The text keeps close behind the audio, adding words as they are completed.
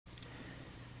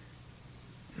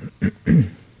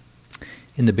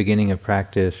In the beginning of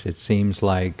practice, it seems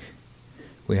like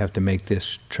we have to make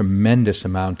this tremendous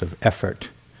amount of effort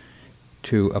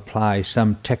to apply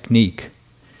some technique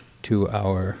to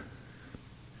our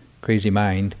crazy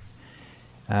mind,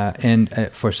 and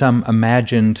for some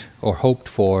imagined or hoped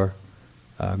for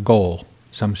goal,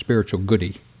 some spiritual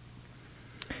goodie.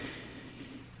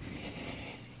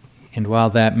 And while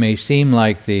that may seem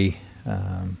like the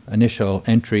initial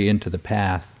entry into the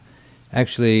path,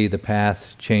 actually the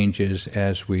path changes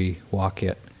as we walk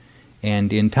it.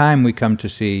 And in time we come to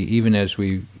see, even as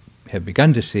we have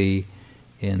begun to see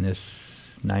in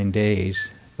this 9 days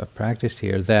of practice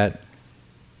here, that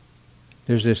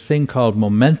there's this thing called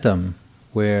momentum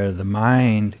where the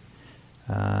mind,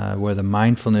 where the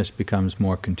mindfulness becomes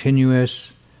more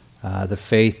continuous, the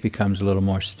faith becomes a little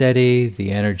more steady,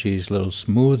 the energy is a little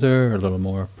smoother, a little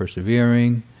more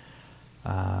persevering.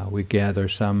 We gather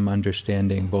some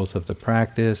understanding both of the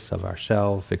practice, of our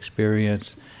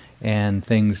self-experience, and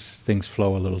things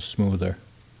flow a little smoother.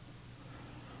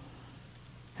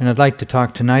 And I'd like to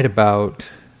talk tonight about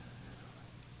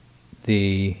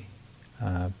the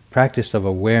practice of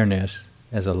awareness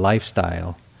as a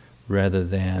lifestyle rather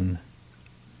than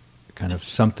kind of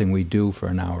something we do for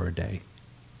an hour a day.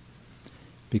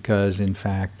 Because in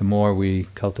fact, the more we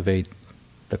cultivate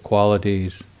the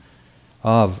qualities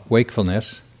of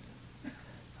wakefulness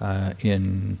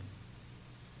in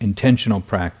intentional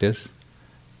practice,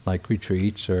 like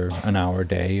retreats or an hour a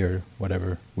day or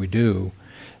whatever we do,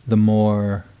 the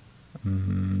more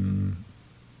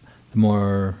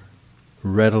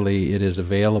readily it is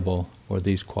available, or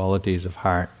these qualities of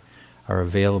heart are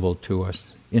available to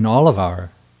us in all of our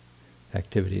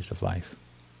activities of life.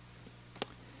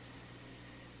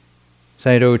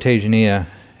 Sayadaw U Tejaniya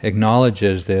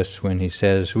acknowledges this when he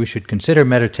says, we should consider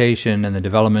meditation and the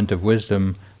development of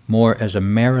wisdom more as a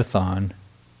marathon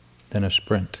than a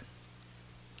sprint.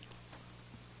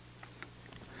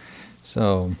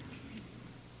 So,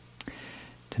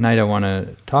 tonight I want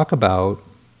to talk about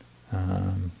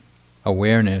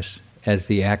awareness as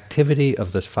the activity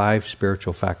of the 5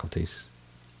 spiritual faculties.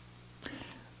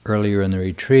 Earlier in the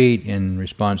retreat, in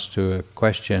response to a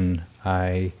question,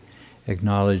 I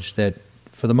acknowledged that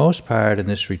for the most part in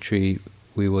this retreat,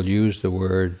 we will use the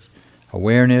word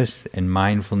awareness and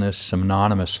mindfulness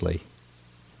synonymously.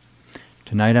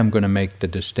 Tonight I'm going to make a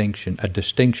distinction,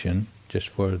 just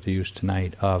for the use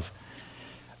tonight, of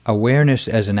awareness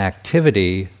as an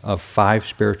activity of 5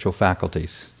 spiritual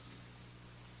faculties.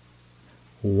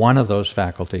 One of those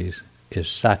faculties is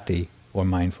sati, or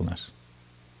mindfulness.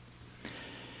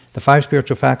 The 5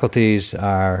 spiritual faculties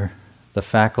are the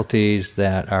faculties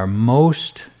that are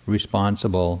most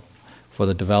responsible for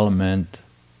the development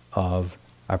of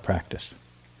our practice.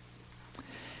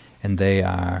 And they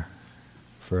are,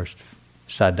 first,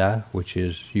 saddha, which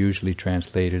is usually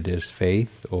translated as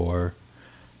faith or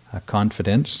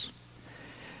confidence.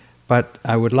 But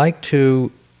I would like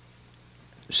to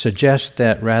suggest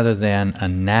that rather than a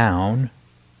noun,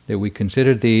 that we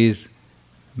consider these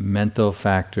mental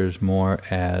factors more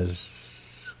as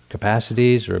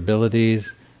capacities or abilities,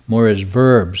 more as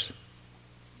verbs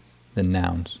than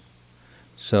nouns.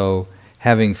 So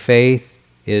having faith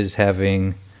is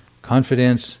having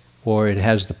confidence, or it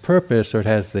has the purpose, or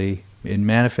it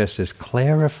manifests as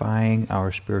clarifying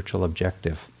our spiritual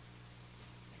objective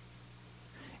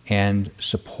and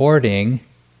supporting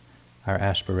our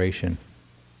aspiration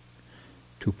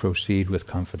to proceed with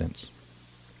confidence.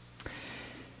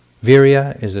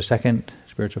 Virya is the second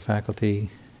spiritual faculty,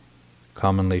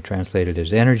 commonly translated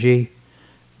as energy,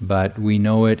 but we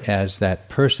know it as that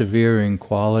persevering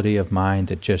quality of mind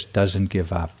that just doesn't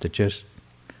give up, that just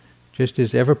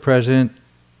is ever present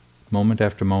moment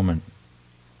after moment.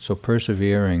 So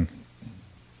persevering,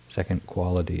 second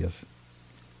quality of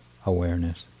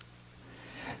awareness.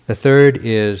 The third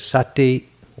is sati,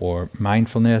 or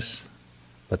mindfulness,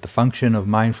 but the function of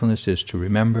mindfulness is to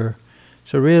remember.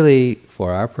 So really,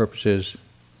 for our purposes,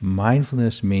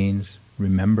 mindfulness means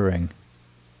remembering.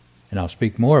 And I'll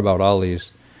speak more about all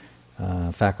these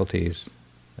faculties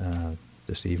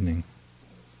this evening.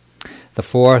 The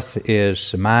fourth is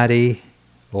samadhi,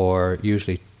 or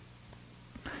usually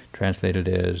translated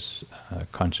as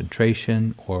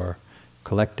concentration or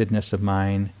collectedness of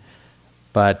mind.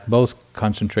 But both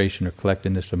concentration or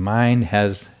collectedness of mind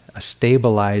has a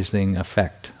stabilizing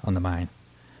effect on the mind.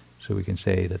 So we can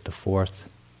say that the fourth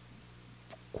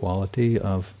quality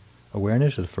of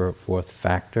awareness, or the fourth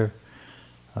factor,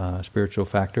 spiritual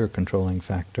factor, or controlling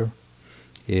factor,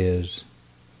 is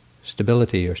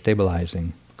stability or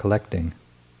stabilizing, collecting.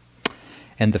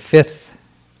 And the fifth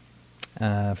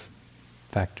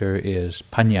factor is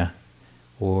panya,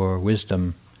 or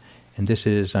wisdom, and this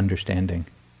is understanding.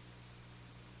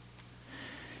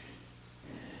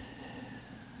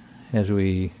 As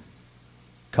we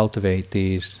cultivate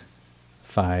these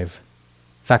 5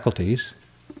 faculties,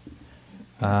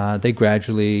 they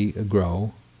gradually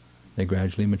grow, they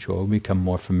gradually mature, we become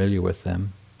more familiar with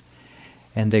them,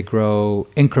 and they grow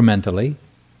incrementally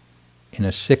in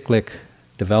a cyclic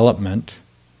development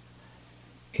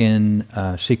in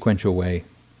a sequential way,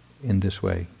 in this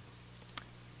way.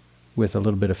 With a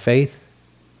little bit of faith,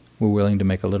 we're willing to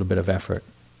make a little bit of effort.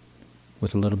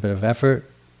 With a little bit of effort,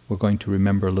 we're going to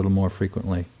remember a little more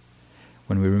frequently.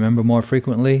 When we remember more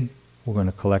frequently, we're going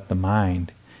to collect the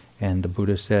mind. And the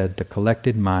Buddha said, the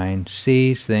collected mind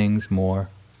sees things more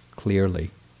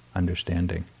clearly,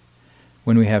 understanding.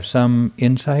 When we have some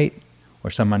insight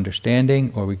or some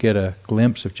understanding, or we get a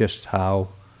glimpse of just how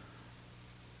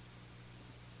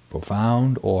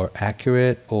profound or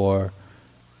accurate or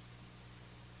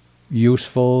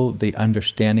useful the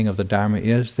understanding of the Dharma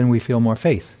is, then we feel more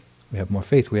faith. We have more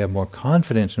faith, we have more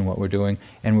confidence in what we're doing,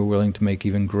 and we're willing to make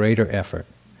even greater effort.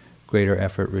 Greater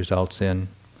effort results in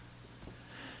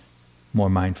more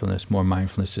mindfulness. More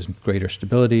mindfulness is greater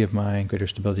stability of mind. Greater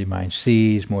stability of mind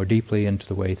sees more deeply into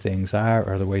the way things are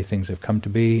or the way things have come to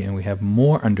be, and we have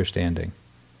more understanding.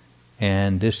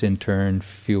 And this in turn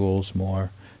fuels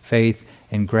more faith,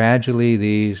 and gradually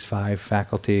these 5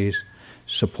 faculties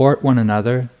support one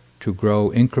another to grow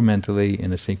incrementally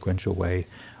in a sequential way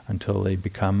until they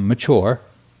become mature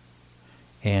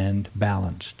and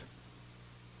balanced.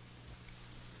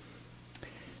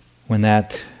 When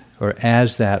that, or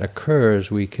as that occurs,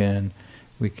 we can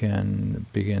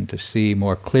begin to see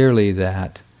more clearly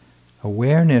that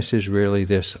awareness is really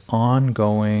this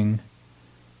ongoing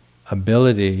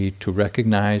ability to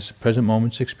recognize the present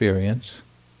moment's experience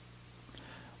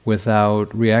without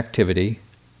reactivity,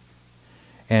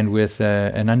 and with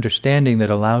an understanding that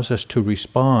allows us to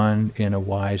respond in a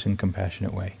wise and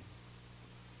compassionate way.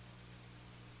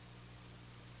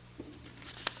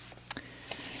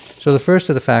 So the first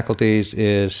of the faculties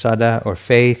is saddha, or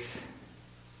faith.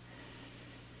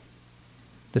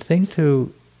 The thing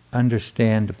to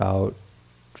understand about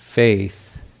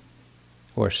faith,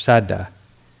 or saddha,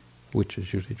 which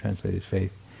is usually translated as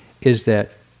faith, is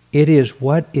that it is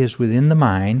what is within the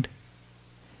mind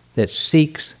that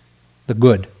seeks the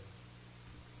good.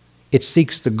 It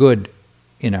seeks the good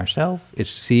in ourselves, it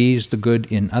sees the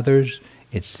good in others,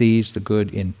 it sees the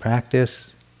good in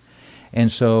practice.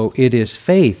 And so it is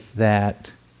faith that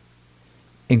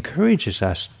encourages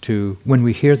us to, when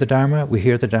we hear the Dharma,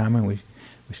 and we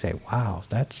say, wow,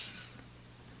 that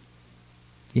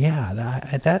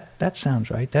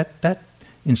sounds right, that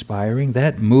inspiring,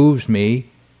 that moves me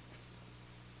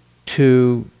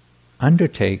to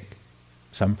undertake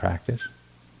some practice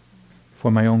for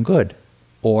my own good,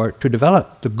 or to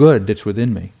develop the good that's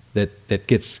within me, that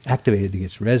gets activated, that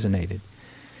gets resonated.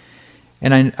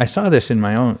 And I saw this in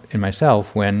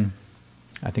myself when,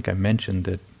 I think I mentioned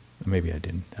it, maybe I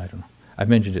didn't, I don't know. I've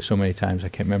mentioned it so many times I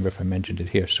can't remember if I mentioned it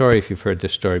here. Sorry if you've heard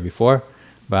this story before,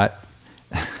 but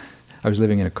I was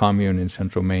living in a commune in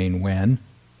central Maine when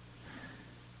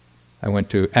I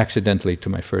went accidentally to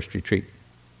my first retreat.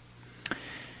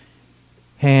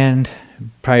 And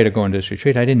prior to going to this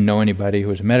retreat, I didn't know anybody who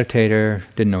was a meditator,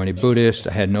 didn't know any Buddhists.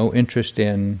 I had no interest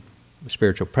in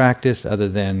spiritual practice other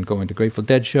than going to Grateful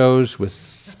Dead shows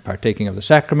with partaking of the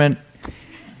sacrament.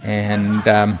 And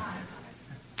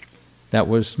that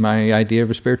was my idea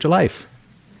of a spiritual life.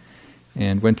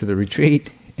 And went to the retreat,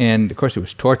 and of course it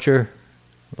was torture,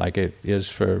 like it is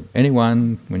for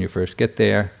anyone when you first get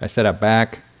there. I sat up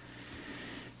back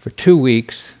for 2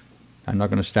 weeks. I'm not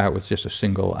going to start with just a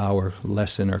single hour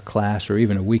lesson or class or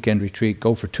even a weekend retreat.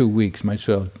 Go for 2 weeks, might as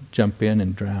well jump in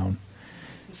and drown.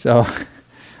 So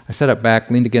I sat up back,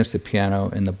 leaned against the piano,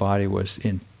 and the body was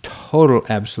in total,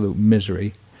 absolute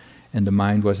misery, and the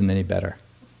mind wasn't any better.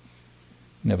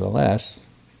 Nevertheless,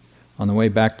 on the way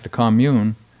back to the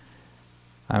commune,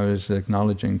 I was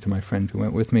acknowledging to my friend who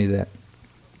went with me that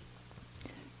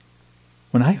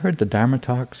when I heard the Dharma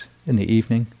talks in the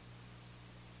evening,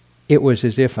 it was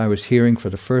as if I was hearing for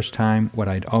the first time what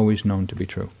I'd always known to be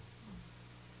true.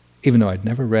 Even though I'd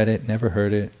never read it, never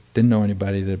heard it, didn't know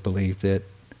anybody that believed it,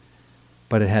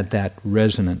 but it had that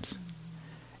resonance.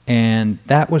 And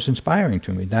that was inspiring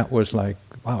to me. That was like,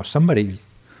 wow, somebody's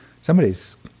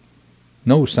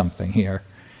knows something here.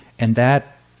 And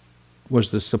that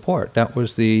was the support, that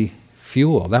was the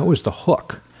fuel, that was the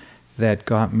hook that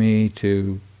got me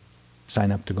to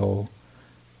sign up to go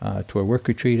to a work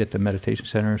retreat at the meditation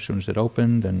center as soon as it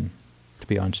opened, and to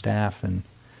be on staff, and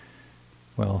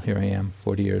well, here I am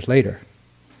 40 years later.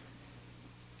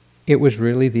 it was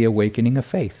really the awakening of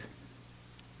faith.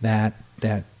 That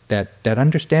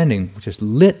understanding just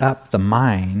lit up the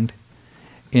mind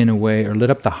in a way, or lit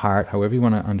up the heart, however you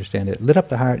want to understand it, lit up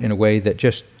the heart in a way that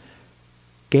just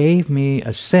gave me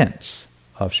a sense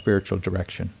of spiritual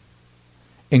direction,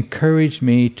 encouraged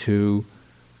me to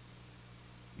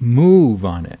move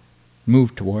on it,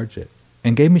 move towards it,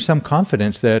 and gave me some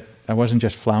confidence that I wasn't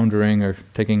just floundering or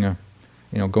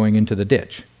going into the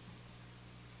ditch.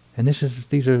 And this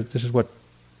is what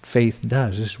faith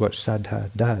does. This is what saddha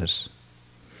does.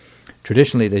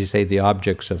 Traditionally, they say the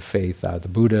objects of faith are the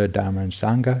Buddha, Dharma, and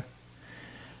Sangha.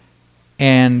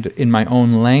 And in my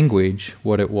own language,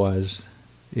 what it was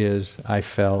is I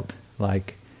felt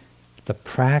like the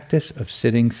practice of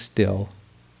sitting still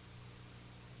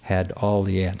had all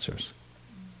the answers.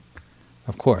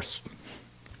 Of course,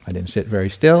 I didn't sit very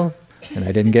still, and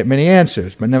I didn't get many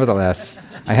answers, but nevertheless,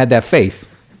 I had that faith.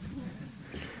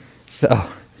 So,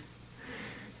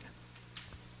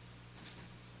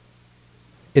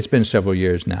 it's been several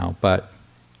years now, but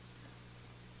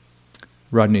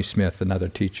Rodney Smith, another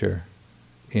teacher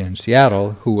in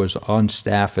Seattle, who was on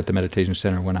staff at the meditation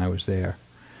center when I was there,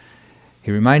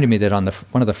 he reminded me that on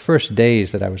one of the first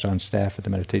days that I was on staff at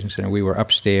the meditation center, we were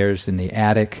upstairs in the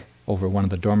attic over one of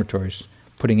the dormitories,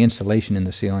 putting insulation in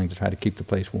the ceiling to try to keep the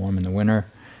place warm in the winter.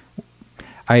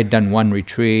 I had done one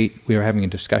retreat. We were having a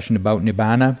discussion about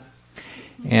Nibbana,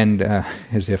 and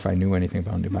as if I knew anything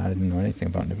about Nibbana. I didn't know anything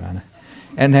about Nibbana.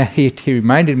 And he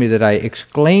reminded me that I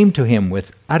exclaimed to him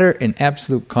with utter and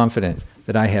absolute confidence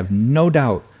that I have no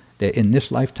doubt that in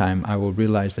this lifetime I will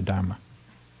realize the Dharma.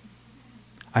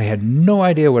 I had no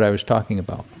idea what I was talking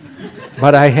about,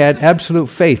 but I had absolute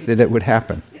faith that it would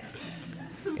happen.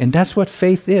 And that's what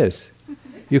faith is.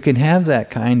 You can have that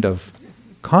kind of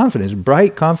confidence,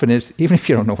 bright confidence, even if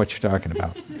you don't know what you're talking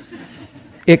about.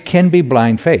 It can be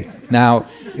blind faith. Now,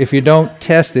 if you don't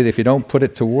test it, if you don't put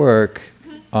it to work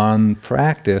on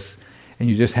practice, and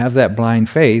you just have that blind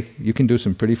faith, you can do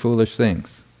some pretty foolish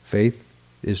things. Faith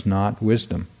is not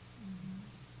wisdom.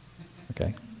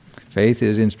 Okay? Faith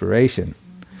is inspiration.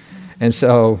 And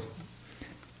so,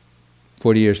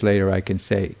 40 years later, I can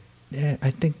say, yeah,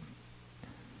 I think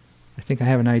I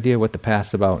have an idea what the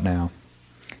path's about now,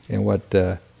 and what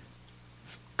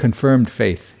confirmed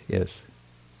faith is.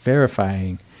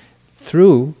 Verifying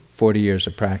through 40 years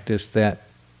of practice that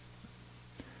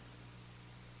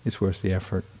it's worth the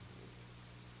effort.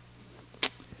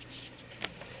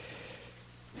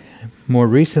 More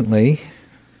recently,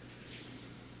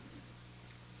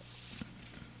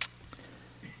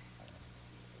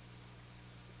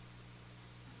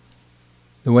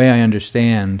 the way I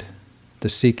understand the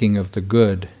seeking of the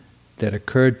good that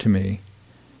occurred to me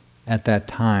at that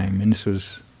time, and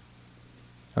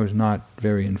I was not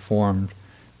very informed,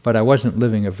 but I wasn't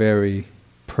living a very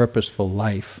purposeful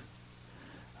life.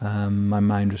 My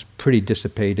mind was pretty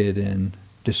dissipated and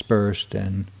dispersed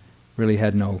and really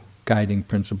had no guiding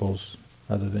principles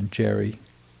other than Jerry.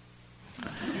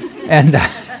 And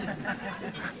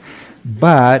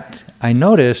but I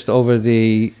noticed over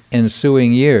the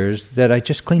ensuing years that I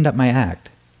just cleaned up my act.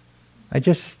 I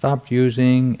just stopped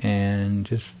using and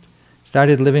just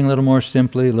started living a little more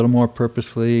simply, a little more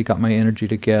purposefully, got my energy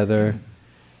together.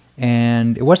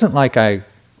 And it wasn't like I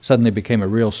suddenly became a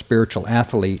real spiritual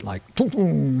athlete, like,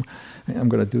 I'm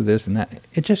going to do this and that.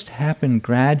 It just happened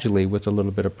gradually with a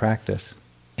little bit of practice.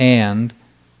 And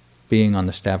being on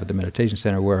the staff at the meditation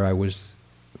center where I was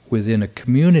within a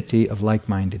community of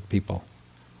like-minded people.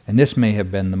 And this may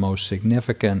have been the most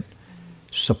significant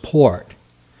support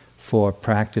for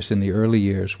practice in the early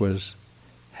years, was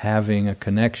having a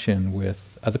connection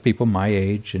with other people my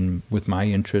age and with my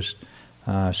interest,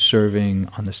 serving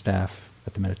on the staff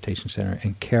at the meditation center.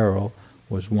 And Carol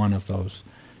was one of those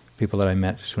people that I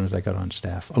met as soon as I got on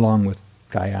staff, along with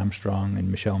Guy Armstrong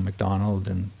and Michelle McDonald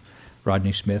and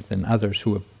Rodney Smith and others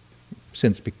who have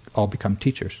since all become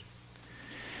teachers.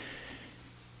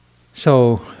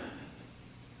 So,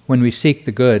 when we seek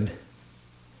the good,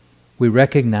 we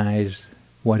recognize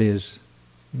what is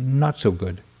not so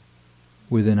good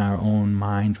within our own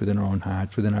minds, within our own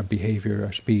hearts, within our behavior,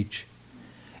 our speech.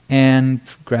 And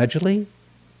gradually,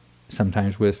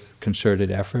 sometimes with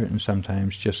concerted effort and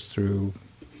sometimes just through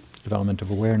development of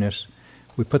awareness,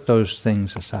 we put those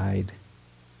things aside.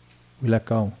 We let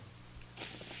go.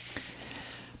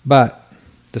 But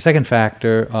the second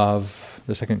factor of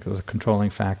the controlling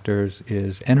factors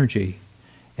is energy.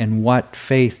 And what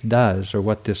faith does, or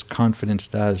what this confidence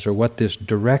does, or what this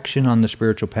direction on the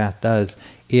spiritual path does,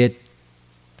 it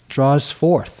draws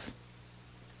forth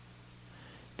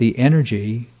the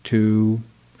energy to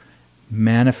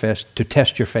manifest, to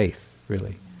test your faith,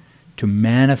 really. to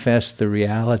manifest the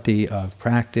reality of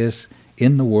practice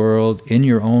in the world, in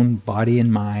your own body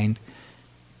and mind.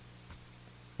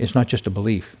 It's not just a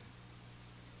belief.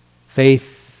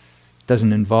 Faith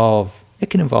doesn't involve,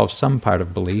 it can involve some part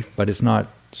of belief, but it's not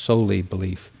solely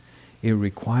belief. It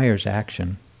requires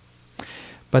action.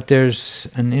 But there's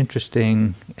an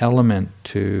interesting element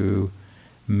to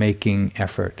making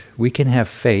effort. We can have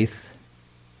faith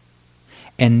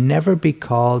and never be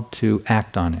called to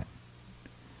act on it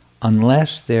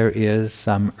unless there is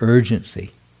some urgency.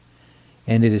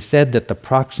 And it is said that the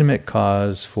proximate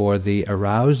cause for the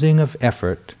arousing of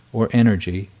effort or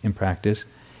energy in practice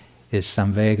is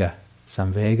samvega.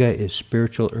 Samvega is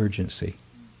spiritual urgency.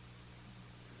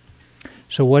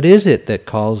 So what is it that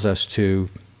calls us to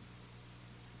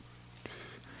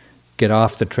get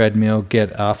off the treadmill,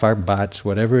 get off our butts,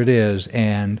 whatever it is,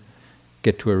 and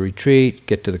get to a retreat,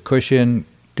 get to the cushion,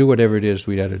 do whatever it is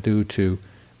we got to do to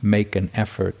make an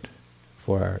effort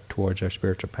towards our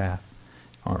spiritual path,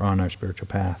 or on our spiritual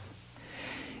path?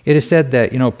 It is said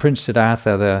that, Prince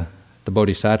Siddhartha, the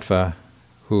Bodhisattva,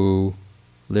 who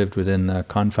lived within the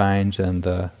confines and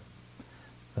the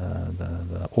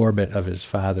orbit of his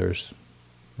father's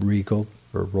regal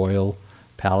or royal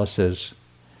palaces,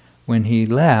 when he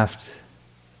left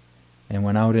and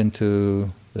went out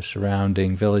into the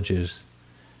surrounding villages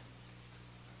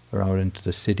or out into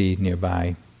the city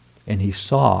nearby, and he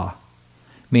saw,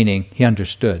 meaning he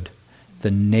understood, the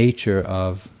nature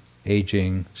of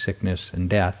aging, sickness, and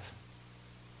death,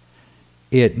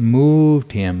 it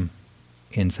moved him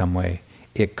in some way.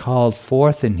 It called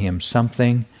forth in him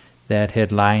something that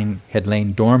had lain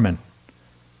dormant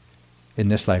in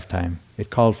this lifetime. It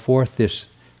called forth this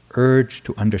urge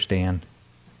to understand,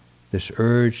 this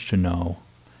urge to know.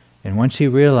 And once he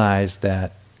realized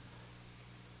that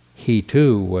he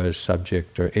too was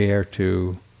subject or heir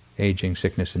to aging,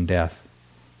 sickness, and death,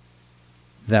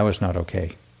 that was not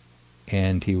okay.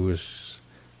 And he was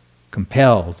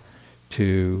compelled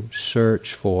to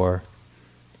search for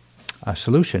a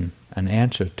solution, an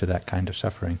answer to that kind of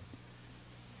suffering.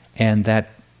 And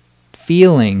that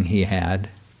feeling he had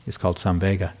is called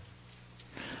samvega.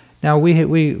 Now we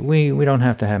don't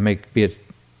have to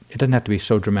it doesn't have to be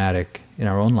so dramatic in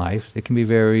our own life. It can be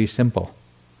very simple.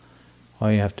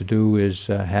 All you have to do is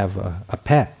have a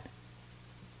pet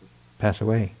pass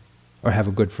away, or have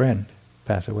a good friend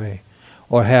pass away,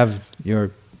 or have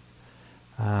your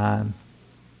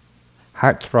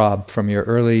heartthrob from your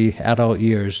early adult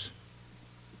years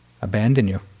abandon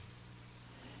you.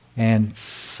 And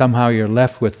somehow you're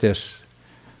left with this,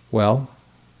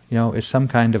 it's some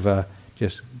kind of a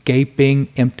just gaping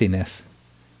emptiness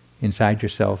inside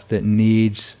yourself that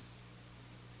needs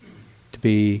to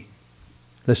be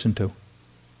listened to.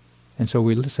 And so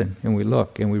we listen and we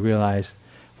look and we realize,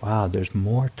 wow, there's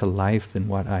more to life than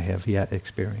what I have yet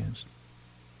experienced.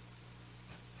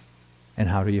 And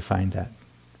how do you find that?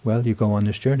 Well, you go on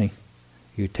this journey.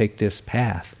 You take this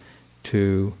path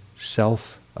to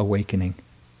self-awakening.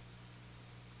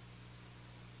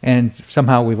 And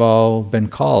somehow we've all been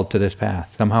called to this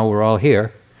path. Somehow we're all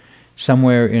here.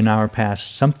 Somewhere in our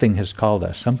past, something has called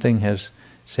us. Something has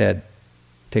said,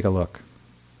 take a look.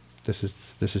 This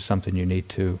is something you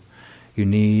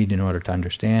need in order to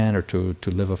understand or to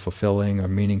live a fulfilling or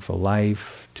meaningful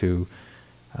life, to,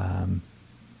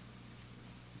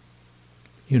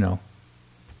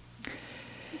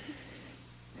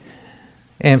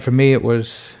 And for me it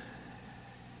was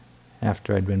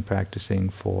after I'd been practicing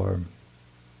for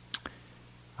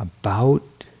about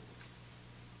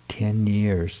 10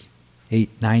 years,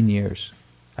 9 years.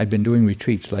 I'd been doing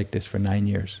retreats like this for 9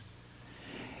 years.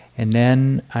 And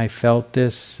then I felt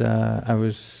this, I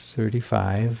was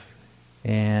 35,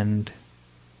 and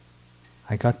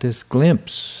I got this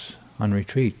glimpse on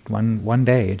retreat one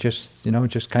day. It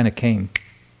just kind of came.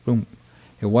 Boom.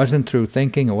 It wasn't through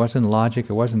thinking, it wasn't logic,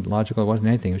 it wasn't logical, it wasn't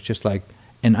anything. It was just like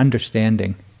an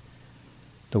understanding.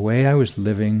 The way I was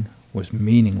living was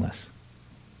meaningless.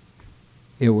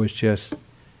 It was just,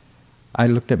 I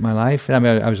looked at my life, I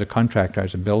was a contractor, I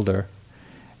was a builder,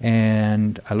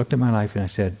 and I looked at my life and I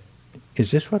said,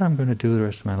 is this what I'm going to do the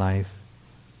rest of my life?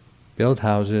 Build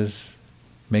houses,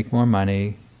 make more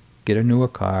money, get a newer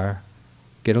car,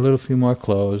 get a few more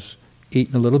clothes, eat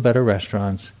in a little better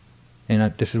restaurants,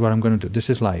 and this is what I'm going to do. This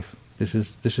is life. This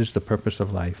is the purpose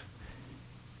of life.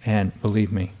 And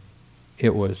believe me,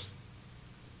 it was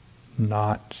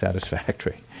not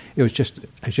satisfactory. It was just,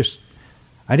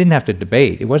 I didn't have to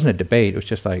debate. It wasn't a debate. It was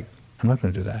just like, I'm not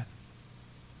going to do that.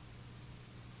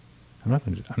 I'm not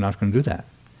going to do that.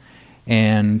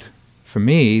 And for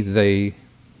me, the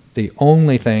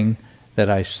only thing that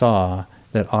I saw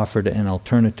that offered an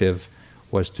alternative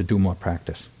was to do more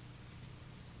practice.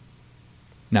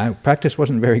 Now, practice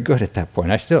wasn't very good at that point.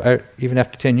 Even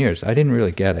after 10 years, I didn't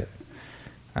really get it.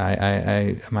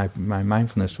 My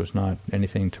mindfulness was not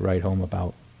anything to write home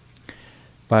about.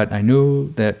 But I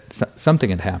knew that something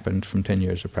had happened from 10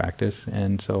 years of practice,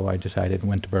 and so I decided and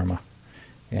went to Burma.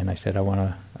 And I said, I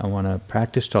want to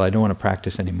practice till I don't want to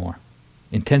practice anymore.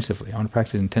 Intensively. I want to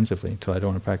practice intensively until I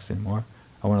don't want to practice anymore.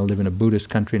 I want to live in a Buddhist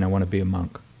country and I want to be a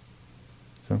monk.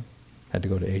 So, I had to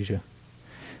go to Asia.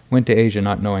 Went to Asia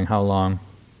not knowing how long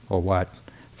or what.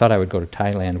 Thought I would go to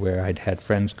Thailand, where I'd had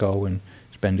friends go and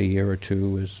spend a year or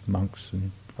two as monks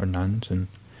or nuns and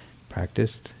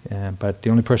practiced. But the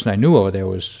only person I knew over there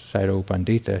was Sayadaw U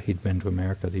Pandita. He'd been to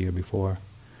America the year before.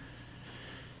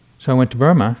 So I went to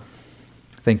Burma,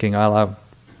 thinking I'll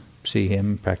see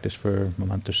him, practice for a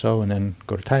month or so, and then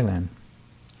go to Thailand.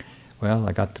 Well,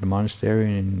 I got to the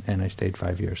monastery and I stayed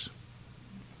 5 years.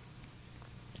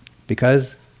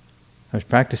 Because I was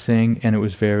practicing, and it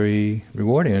was very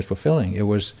rewarding, it was fulfilling, it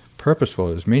was purposeful,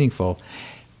 it was meaningful.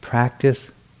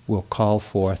 Practice will call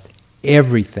forth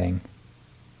everything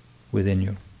within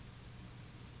you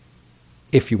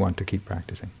if you want to keep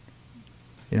practicing.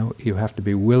 You have to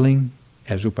be willing,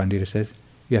 as U Pandita says,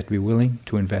 you have to be willing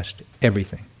to invest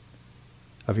everything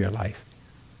of your life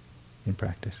in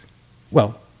practice.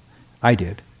 Well, I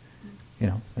did,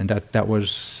 and that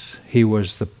was he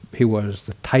was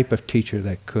the type of teacher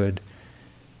that could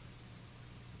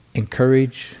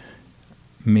encourage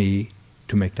me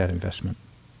to make that investment.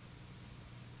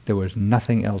 There was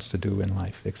nothing else to do in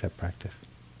life except practice.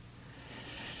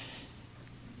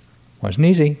 Wasn't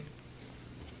easy,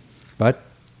 but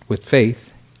with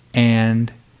faith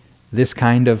and this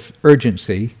kind of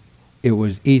urgency, it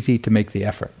was easy to make the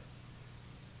effort.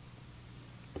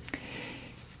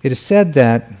 It is said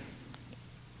that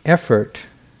effort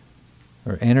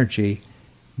or energy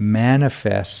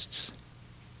manifests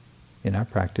in our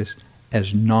practice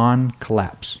as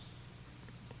non-collapse.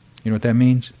 You know what that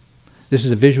means? This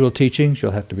is a visual teaching, so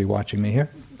you'll have to be watching me here.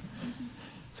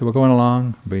 So we're going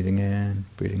along, breathing in,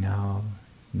 breathing out,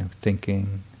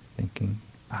 thinking,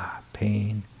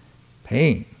 pain,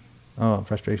 oh,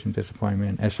 frustration,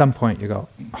 disappointment. At some point you go,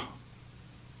 oh,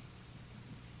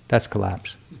 that's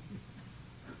collapse.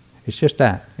 It's just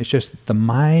that. It's just the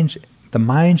mind's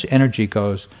energy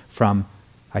goes from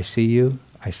I see you,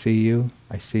 I see you,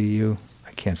 I see you,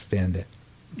 I can't stand it.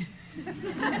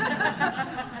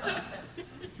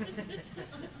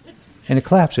 And it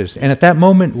collapses. And at that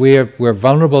moment we're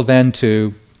vulnerable then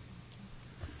to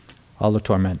all the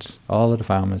torments, all the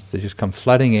defilements that just come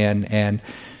flooding in, and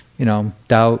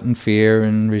doubt and fear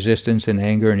and resistance and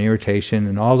anger and irritation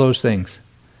and all those things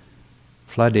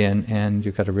flood in, and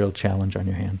you've got a real challenge on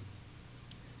your hand.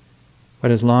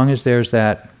 But as long as there's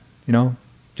that,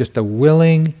 just a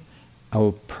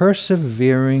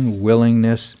persevering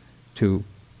willingness to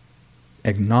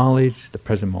acknowledge the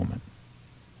present moment.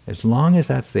 As long as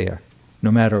that's there, no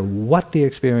matter what the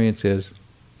experience is,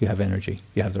 you have energy.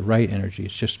 You have the right energy.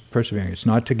 It's just persevering. It's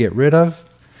not to get rid of.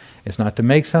 It's not to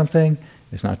make something.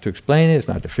 It's not to explain it. It's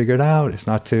not to figure it out. It's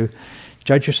not to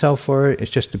judge yourself for it. It's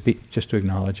just to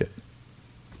acknowledge it.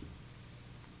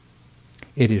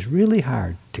 It is really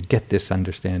hard to get this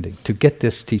understanding, to get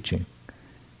this teaching.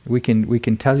 We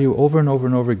can tell you over and over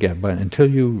and over again, but until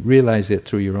you realize it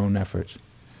through your own efforts,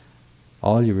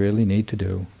 all you really need to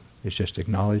do is just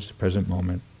acknowledge the present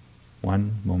moment,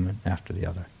 one moment after the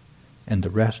other, and the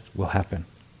rest will happen.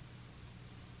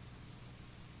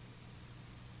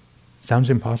 Sounds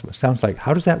impossible. Sounds like,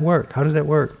 how does that work? How does that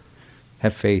work?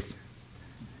 Have faith.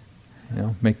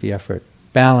 Make the effort.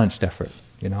 Balanced effort,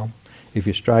 If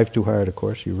you strive too hard, of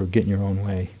course, you will get in your own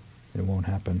way. It won't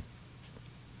happen.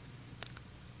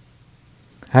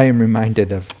 I am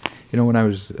reminded of, when I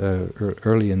was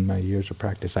early in my years of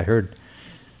practice, I heard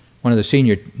one of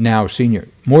the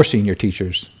more senior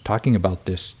teachers talking about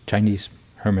this Chinese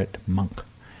hermit monk.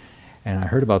 And I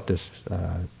heard about this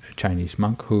Chinese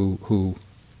monk who,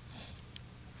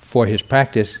 for his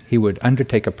practice, he would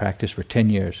undertake a practice for 10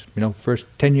 years. First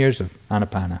 10 years of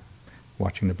Anapana,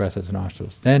 watching the breath of the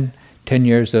nostrils. Then 10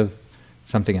 years of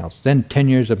something else. Then 10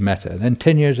 years of metta. Then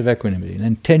 10 years of equanimity.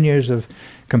 Then 10 years of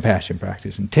compassion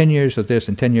practice. And 10 years of this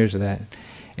and 10 years of that.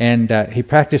 And he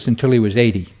practiced until he was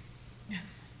 80.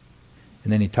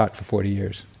 And then he taught for 40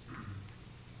 years.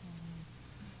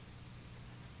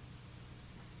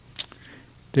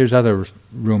 There's other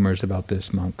rumors about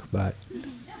this monk, but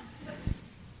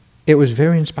it was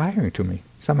very inspiring to me.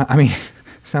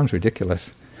 Sounds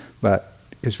ridiculous, but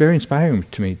it's very inspiring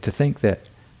to me to think that,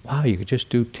 wow, you could just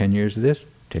do 10 years of this,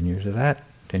 10 years of that,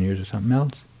 10 years of something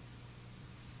else,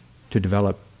 to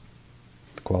develop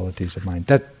the qualities of mind.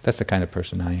 That's the kind of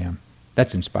person I am.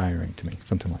 That's inspiring to me,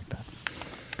 something like that.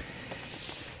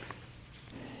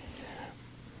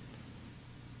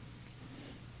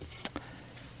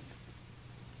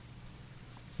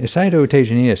 U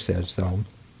Tejaniya says, though,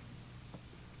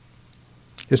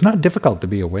 it's not difficult to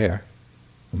be aware,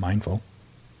 mindful.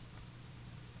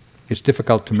 It's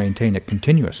difficult to maintain it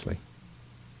continuously.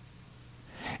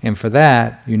 And for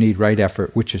that, you need right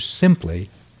effort, which is simply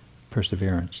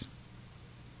perseverance.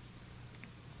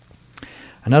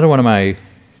 Another one of my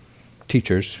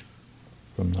teachers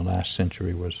from the last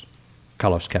century was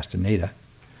Carlos Castaneda,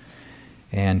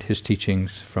 and his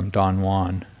teachings from Don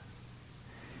Juan.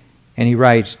 And he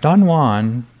writes, Don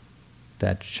Juan,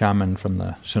 that shaman from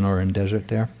the Sonoran Desert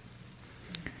there,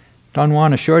 Don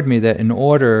Juan assured me that in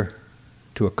order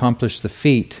to accomplish the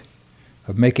feat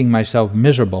of making myself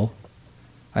miserable,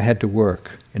 I had to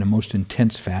work in a most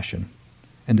intense fashion,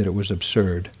 and that it was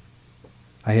absurd.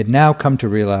 I had now come to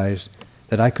realize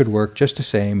that I could work just the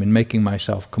same in making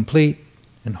myself complete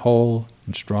and whole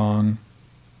and strong.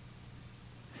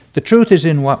 The truth is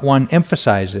in what one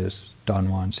emphasizes, Don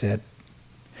Juan said.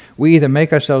 We either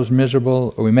make ourselves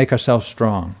miserable or we make ourselves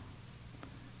strong.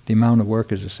 The amount of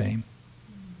work is the same.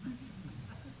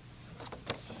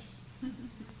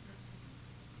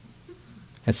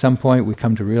 At some point we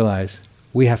come to realize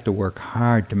we have to work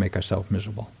hard to make ourselves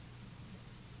miserable.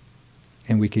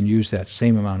 And we can use that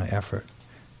same amount of effort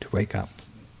to wake up.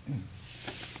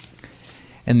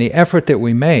 And the effort that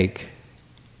we make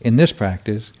in this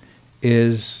practice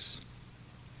is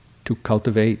to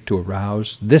cultivate, to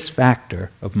arouse this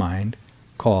factor of mind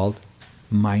called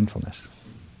mindfulness.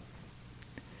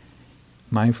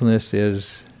 Mindfulness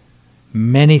is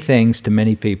many things to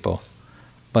many people,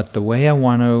 but the way I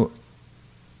want to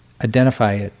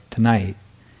identify it tonight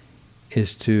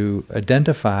is to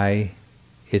identify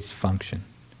its function.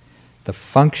 The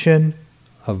function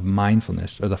of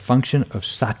mindfulness, or the function of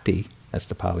sati, that's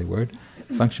the Pali word,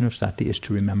 the function of sati is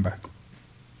to remember.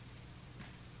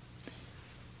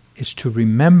 It's to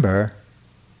remember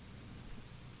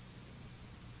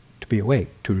to be awake,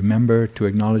 to remember to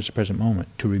acknowledge the present moment,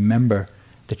 to remember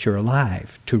that you're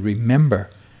alive, to remember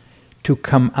to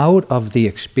come out of the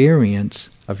experience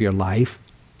of your life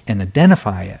and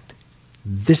identify it.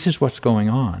 This is what's going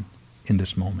on in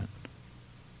this moment.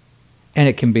 And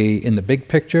it can be in the big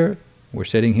picture, we're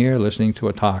sitting here listening to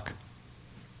a talk.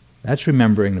 That's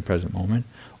remembering the present moment.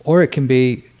 Or it can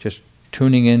be just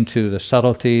tuning into the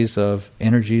subtleties of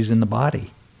energies in the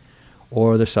body,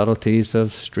 or the subtleties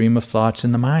of stream of thoughts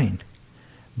in the mind.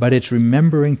 But it's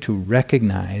remembering to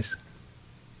recognize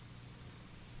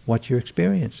what your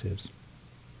experience is.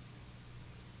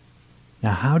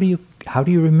 Now, how do you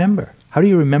remember? How do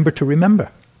you remember to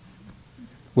remember?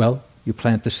 Well, you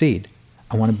plant the seed.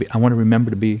 I want to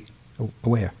remember to be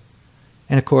aware.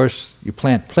 And of course, you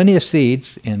plant plenty of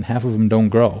seeds, and half of them don't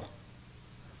grow.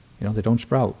 They don't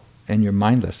sprout. And you're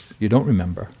mindless. You don't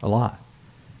remember a lot.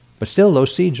 But still,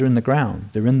 those seeds are in the ground.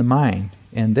 They're in the mind.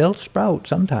 And they'll sprout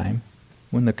sometime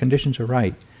when the conditions are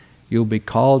right. You'll be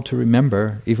called to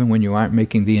remember even when you aren't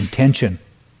making the intention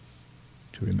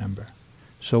to remember.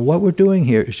 So what we're doing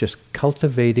here is just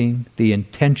cultivating the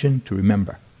intention to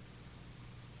remember.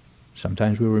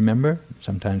 Sometimes we'll remember,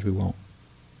 sometimes we won't.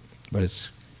 But it's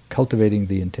cultivating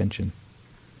the intention.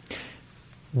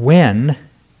 When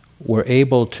we're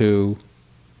able to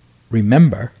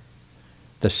remember,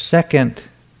 the second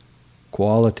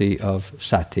quality of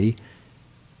sati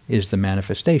is the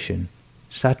manifestation.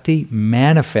 Sati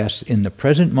manifests in the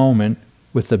present moment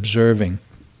with observing.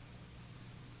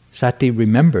 Sati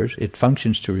remembers, it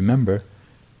functions to remember,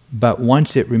 but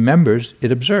once it remembers, it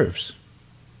observes.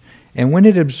 And when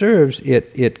it observes,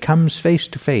 it comes face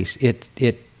to face. It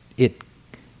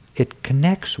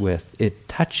connects with, it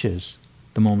touches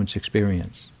the moment's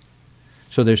experience.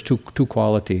 So there's two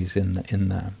qualities in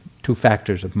the two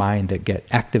factors of mind that get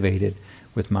activated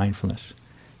with mindfulness.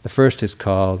 The first is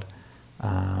called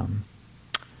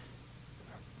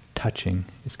touching.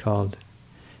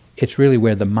 It's really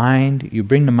where you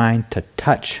bring the mind to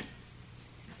touch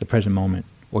the present moment,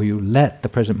 or you let the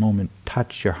present moment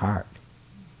touch your heart.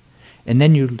 And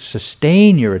then you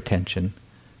sustain your attention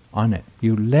on it.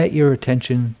 You let your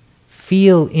attention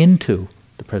feel into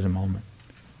the present moment.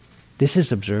 This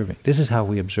is observing. This is how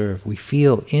we observe. We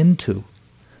feel into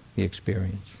the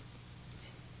experience.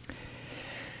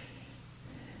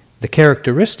 The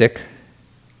characteristic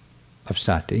of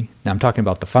sati, now I'm talking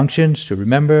about the functions, to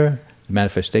remember, the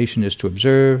manifestation is to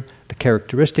observe, the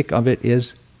characteristic of it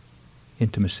is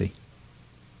intimacy.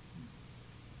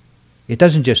 It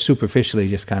doesn't just superficially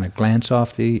just kind of glance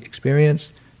off the experience,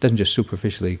 it doesn't just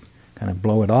superficially kind of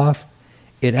blow it off,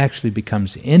 it actually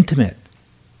becomes intimate.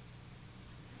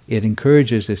 It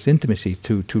encourages this intimacy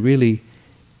to really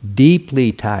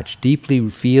deeply touch, deeply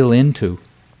feel into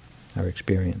our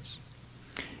experience.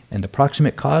 And the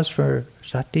proximate cause for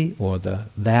sati, or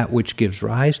that which gives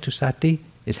rise to sati,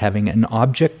 is having an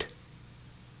object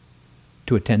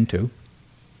to attend to,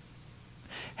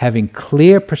 having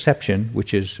clear perception,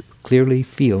 which is clearly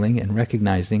feeling and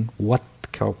recognizing what the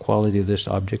quality of this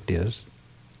object is,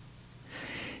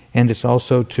 and it's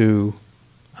also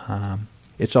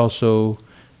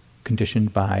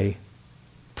conditioned by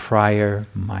prior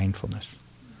mindfulness.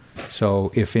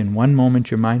 So if in one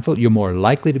moment you're mindful, you're more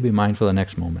likely to be mindful the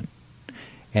next moment.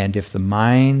 And if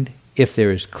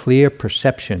there is clear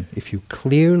perception, if you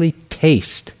clearly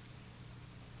taste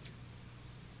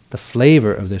the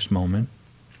flavor of this moment,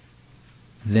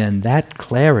 then that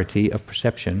clarity of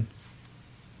perception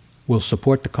will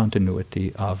support the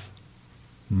continuity of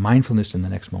mindfulness in the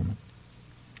next moment.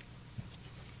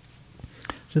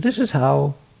 So this is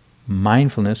how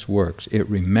mindfulness works. It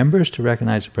remembers to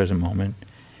recognize the present moment.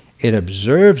 It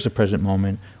observes the present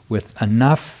moment with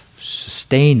enough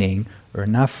sustaining or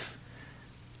enough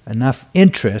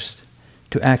interest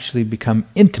to actually become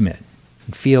intimate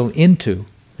and feel into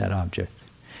that object.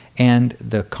 And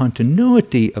the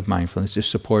continuity of mindfulness is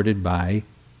supported by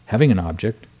having an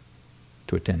object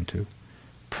to attend to,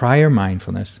 prior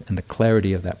mindfulness, and the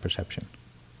clarity of that perception.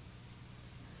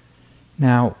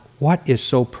 Now, what is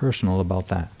so personal about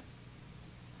that?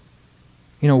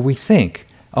 We think,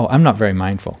 I'm not very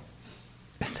mindful.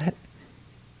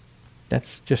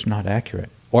 That's just not accurate.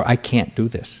 Or I can't do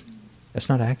this. That's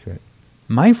not accurate.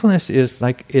 Mindfulness is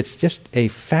it's just a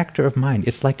factor of mind.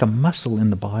 It's like a muscle in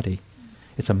the body.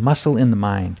 It's a muscle in the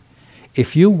mind.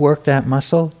 If you work that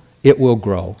muscle, it will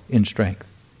grow in strength.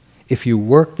 If you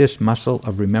work this muscle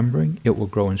of remembering, it will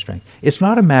grow in strength. It's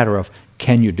not a matter of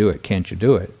can you do it, can't you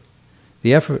do it.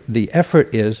 The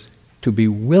effort is to be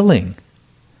willing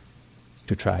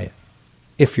to try it.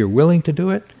 If you're willing to do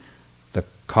it, the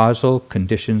causal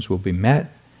conditions will be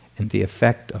met and the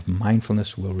effect of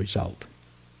mindfulness will result.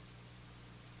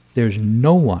 There's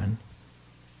no one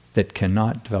that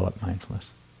cannot develop mindfulness.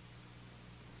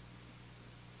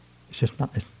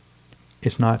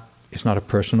 It's not a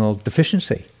personal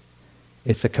deficiency.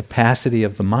 It's a capacity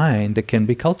of the mind that can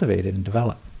be cultivated and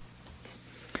developed.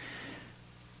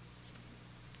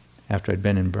 After I'd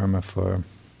been in Burma for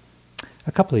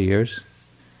a couple of years,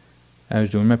 I was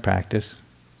doing my practice,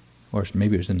 or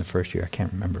maybe it was in the first year, I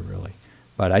can't remember really,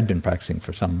 but I'd been practicing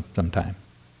for some time.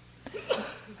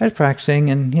 I was practicing,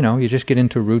 and you just get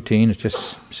into a routine. It's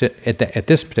just sit at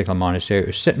this particular monastery. It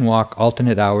was sit and walk,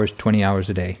 alternate hours, 20 hours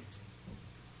a day.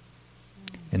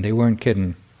 And they weren't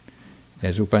kidding.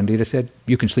 As U Pandita said,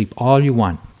 you can sleep all you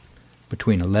want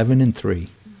between 11 and 3.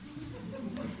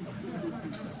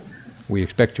 We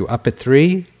expect you up at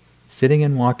 3, sitting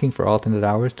and walking for alternate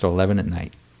hours till 11 at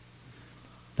night.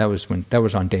 That was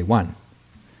on day 1.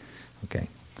 Okay,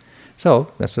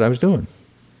 so that's what I was doing.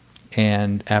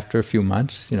 And after a few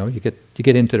months, you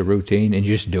get into the routine and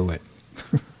you just do it.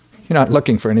 You're not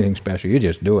looking for anything special. You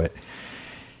just do it.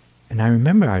 And I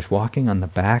remember I was walking on the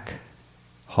back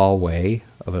hallway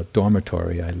of a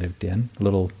dormitory I lived in, a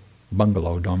little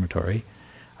bungalow dormitory.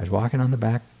 I was walking on the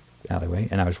back alleyway,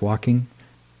 and I was walking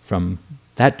from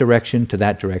that direction to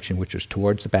that direction, which was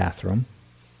towards the bathroom.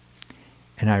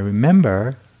 And I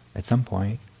remember, at some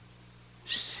point,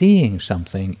 seeing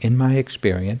something in my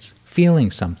experience,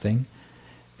 feeling something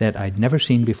that I'd never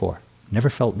seen before, never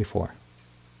felt before.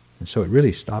 And so it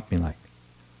really stopped me like,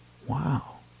 wow,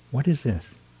 what is this?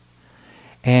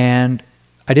 And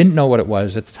I didn't know what it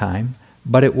was at the time,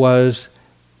 but it was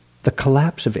the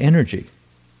collapse of energy.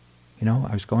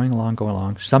 I was going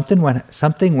along. Something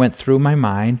went through my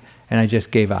mind, and I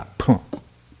just gave up. Boom.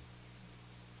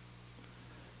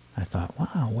 I thought,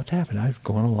 wow, what happened? I was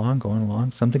going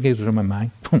along. Something came through my mind.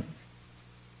 Boom.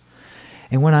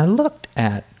 And when I looked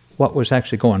at what was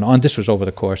actually going on, this was over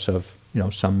the course of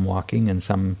some walking and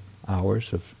some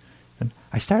hours and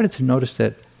I started to notice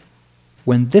that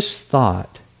when this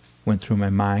thought went through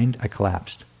my mind, I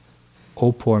collapsed.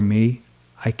 Oh, poor me,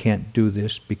 I can't do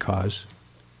this because ...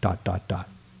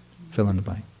 Fill in the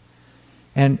blank.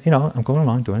 And I'm going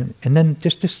along doing it, and then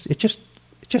it's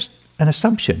just an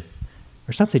assumption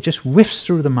or something just whiffs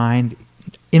through the mind,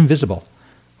 invisible.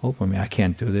 Oh, poor me, I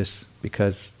can't do this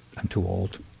because I'm too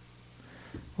old.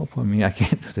 Oh, poor me, I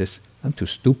can't do this. I'm too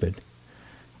stupid.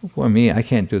 Oh, poor me, I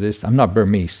can't do this. I'm not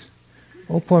Burmese.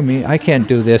 Oh, poor me, I can't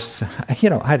do this. I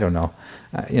don't know.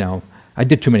 I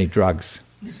did too many drugs.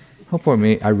 Oh, poor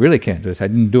me, I really can't do this. I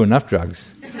didn't do enough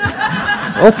drugs.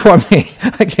 Oh, poor me,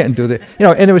 I can't do this.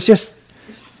 And it was just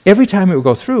every time it would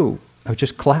go through, I would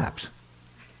just collapse.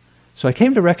 So I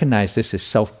came to recognize this as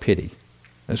self-pity.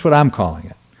 That's what I'm calling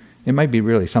it. It might be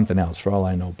really something else for all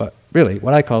I know, but really,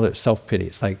 what I call it is self-pity.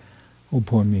 It's like, oh,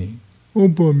 poor me. Oh,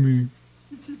 poor me.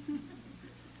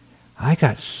 I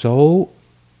got so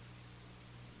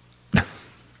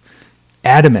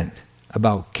adamant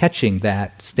about catching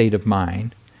that state of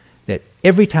mind that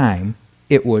every time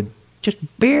it would just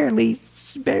barely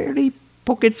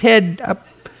poke its head up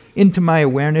into my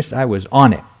awareness, I was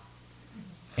on it.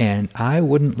 And I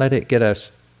wouldn't let it get a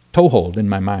toehold in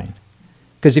my mind.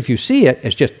 Because if you see it,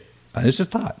 it's just, there's a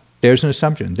thought, there's an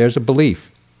assumption, there's a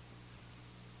belief.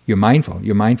 You're mindful.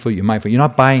 You're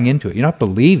not buying into it. You're not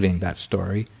believing that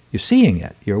story. You're seeing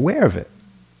it. You're aware of it.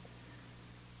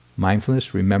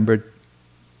 Mindfulness remembered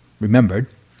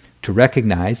to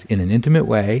recognize in an intimate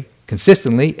way,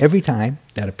 consistently, every time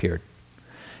that appeared.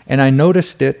 And I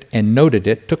noticed it and noted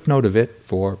it, took note of it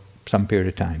for some period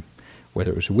of time.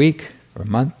 Whether it was a week or a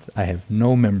month, I have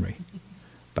no memory.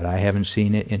 But I haven't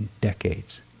seen it in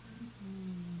decades.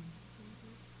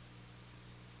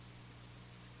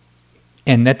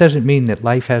 And that doesn't mean that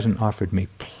life hasn't offered me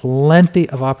plenty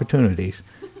of opportunities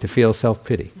to feel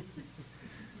self-pity.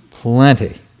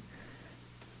 Plenty.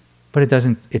 But it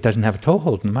doesn't have a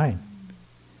toehold in the mind.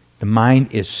 The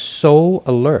mind is so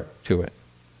alert to it,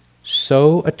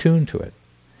 so attuned to it,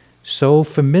 so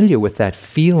familiar with that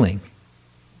feeling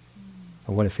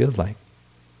of what it feels like.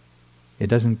 It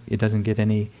doesn't get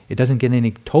any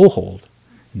toehold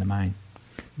in the mind.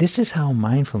 This is how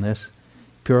mindfulness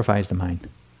purifies the mind.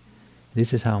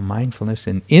 This is how mindfulness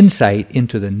and insight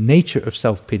into the nature of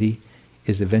self-pity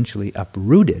is eventually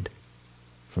uprooted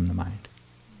from the mind.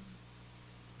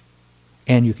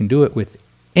 And you can do it with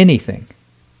anything,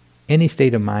 any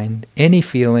state of mind, any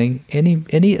feeling,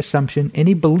 any assumption,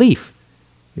 any belief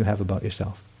you have about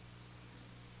yourself.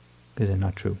 Because they're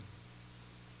not true.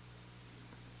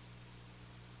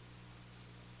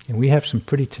 And we have some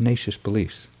pretty tenacious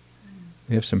beliefs.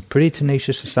 We have some pretty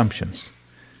tenacious assumptions.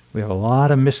 We have a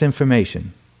lot of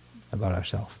misinformation about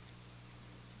ourselves.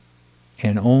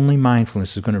 And only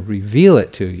mindfulness is going to reveal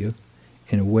it to you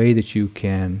in a way that you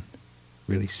can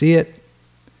really see it,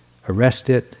 arrest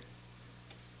it,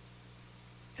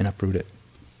 and uproot it.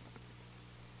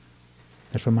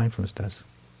 That's what mindfulness does.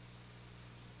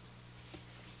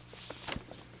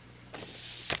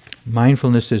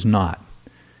 Mindfulness is not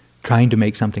trying to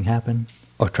make something happen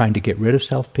or trying to get rid of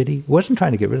self-pity. It wasn't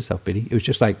trying to get rid of self-pity. It was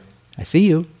just like, I see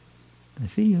you. I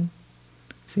see you.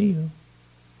 I see you.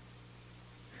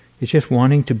 It's just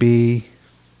wanting to be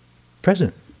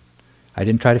present. I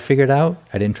didn't try to figure it out.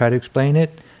 I didn't try to explain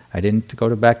it. I didn't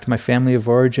go back to my family of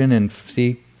origin and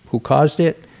see who caused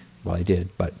it. Well, I did,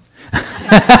 but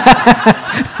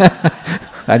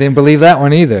I didn't believe that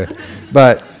one either.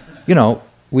 But,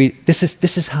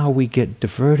 this is how we get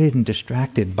diverted and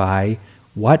distracted by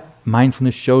what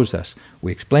mindfulness shows us.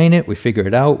 We explain it, we figure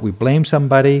it out, we blame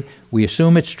somebody, we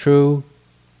assume it's true.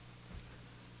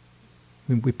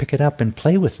 We pick it up and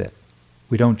play with it.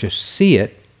 We don't just see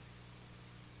it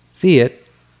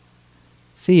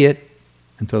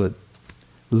until it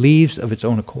leaves of its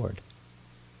own accord.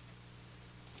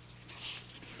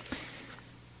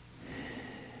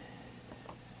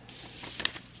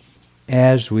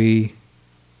 As we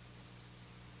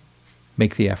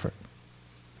make the effort,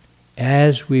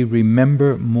 as we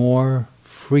remember more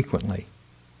frequently,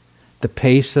 the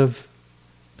pace of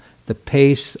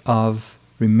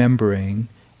remembering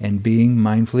and being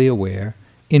mindfully aware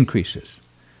increases.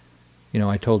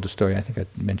 I told the story, I think I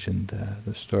mentioned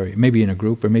the story, maybe in a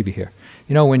group or maybe here.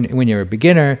 When you're a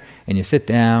beginner and you sit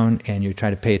down and you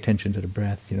try to pay attention to the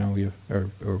breath,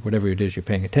 or whatever it is you're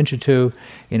paying attention to,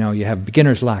 you have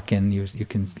beginner's luck and you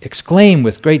can exclaim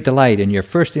with great delight in your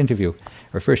first interview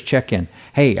or first check-in,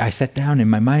 hey, I sat down and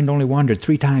my mind only wandered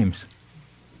 3 times.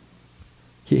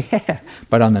 Yeah,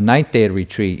 but on the 9th day of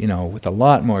retreat, with a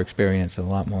lot more experience and a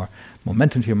lot more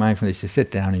momentum to your mindfulness, you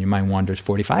sit down and your mind wanders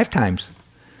 45 times.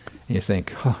 And you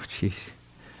think, oh, geez,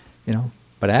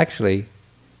 But actually,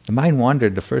 the mind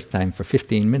wandered the first time for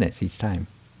 15 minutes each time.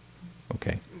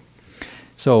 Okay.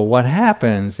 So what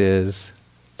happens is,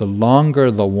 the longer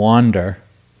the wander,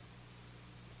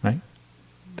 right,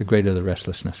 the greater the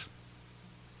restlessness.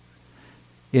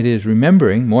 It is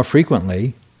remembering more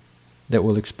frequently that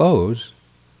will expose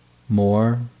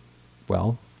more,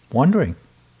 wandering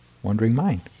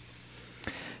mind.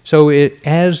 So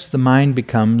as the mind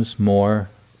becomes more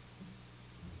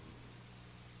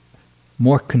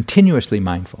continuously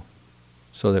mindful,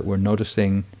 so that we're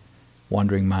noticing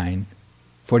wandering mind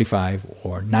 45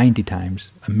 or 90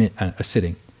 times a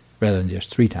sitting, rather than just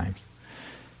 3 times,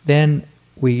 then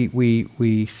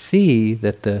we see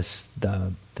that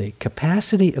the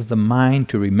capacity of the mind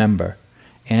to remember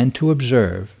and to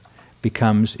observe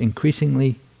becomes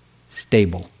increasingly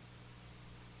stable.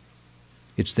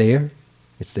 It's there,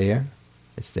 it's there,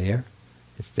 it's there,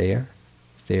 it's there,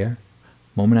 it's there,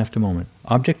 moment after moment,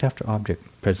 object after object,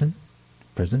 present,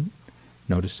 present,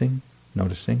 noticing,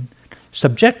 noticing.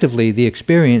 Subjectively, the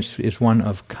experience is one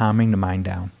of calming the mind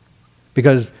down.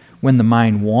 Because when the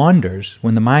mind wanders,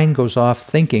 when the mind goes off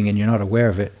thinking and you're not aware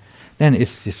of it, then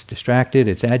it's distracted,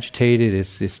 it's agitated,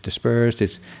 it's dispersed,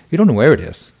 you don't know where it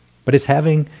is, but it's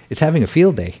having a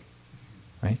field day,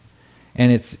 right?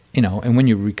 And it's, and when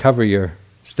you recover your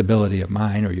stability of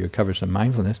mind, or you recover some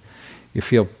mindfulness, you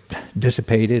feel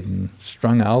dissipated and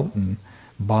strung out and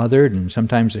bothered, and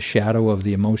sometimes the shadow of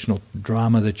the emotional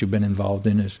drama that you've been involved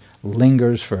in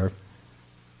lingers for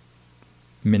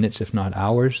minutes, if not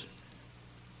hours.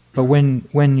 But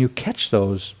when you catch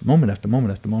those moment after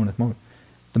moment after moment after moment,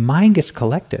 the mind gets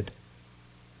collected.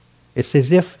 It's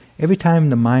as if every time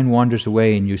the mind wanders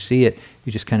away and you see it,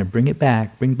 you just kind of bring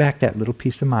back that little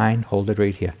piece of mind, hold it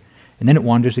right here. And then it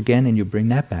wanders again, and you bring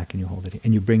that back and you hold it,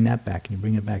 and you bring that back and you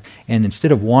bring it back. And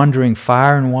instead of wandering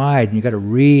far and wide, and you got to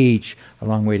reach a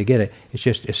long way to get it, it's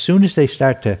just as soon as they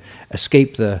start to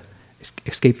escape the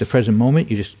present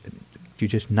moment, you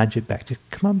just nudge it back. Just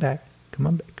come on back, come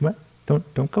on.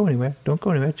 Don't go anywhere. Don't go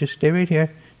anywhere. Just stay right here.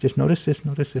 Just notice this.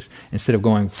 Instead of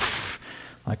going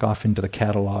like off into the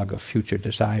catalog of future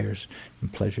desires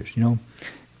and pleasures. One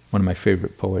of my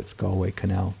favorite poets, Galway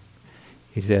Connell,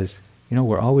 he says,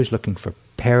 we're always looking for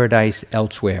paradise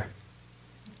elsewhere.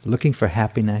 Looking for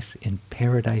happiness in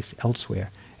paradise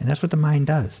elsewhere. And that's what the mind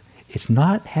does. It's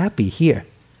not happy here.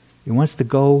 It wants to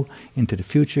go into the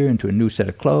future, into a new set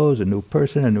of clothes, a new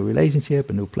person, a new relationship,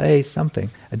 a new place, something.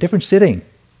 A different sitting.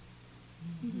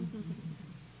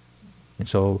 And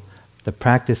so the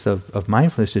practice of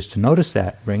mindfulness is to notice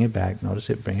that, bring it back, notice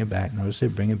it, bring it back, notice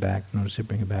it, bring it back, notice it,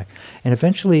 bring it back. And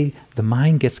eventually the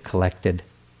mind gets collected.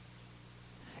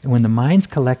 And when the mind's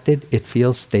collected, it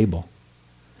feels stable.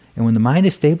 And when the mind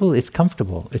is stable, it's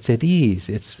comfortable, it's at ease,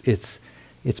 it's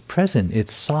present,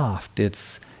 it's soft,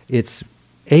 it's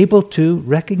able to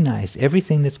recognize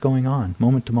everything that's going on,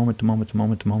 moment to moment to moment to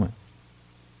moment to moment.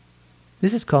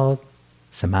 This is called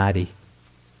samadhi.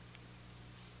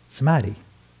 Samadhi,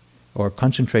 or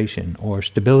concentration, or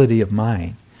stability of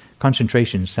mind.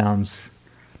 Concentration sounds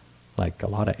like a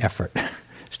lot of effort.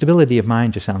 Stability of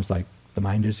mind just sounds like the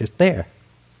mind is just there.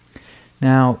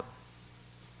 Now,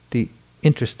 the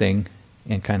interesting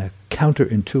and kind of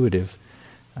counterintuitive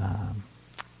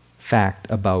fact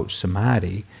about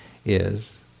samadhi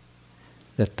is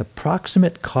that the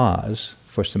proximate cause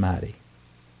for samadhi,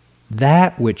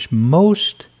 that which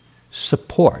most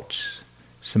supports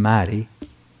samadhi,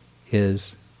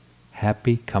 is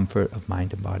happy comfort of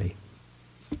mind and body.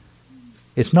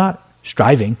 It's not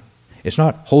striving, it's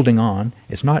not holding on,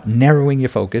 it's not narrowing your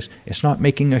focus, it's not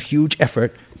making a huge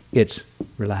effort, it's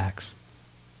relax.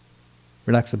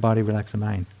 Relax the body, relax the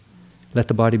mind. Let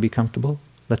the body be comfortable,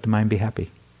 let the mind be happy.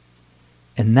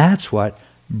 And that's what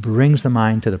brings the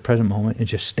mind to the present moment and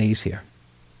just stays here.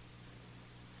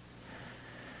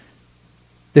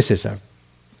 This is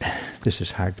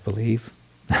hard to believe.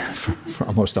 For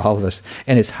almost all of us.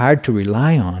 And it's hard to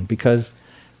rely on because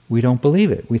we don't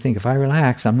believe it. We think if I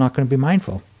relax, I'm not going to be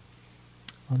mindful.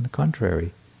 On the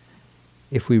contrary,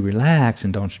 if we relax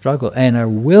and don't struggle and are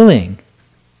willing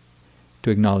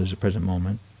to acknowledge the present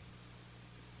moment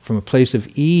from a place of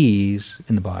ease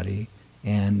in the body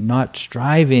and not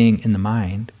striving in the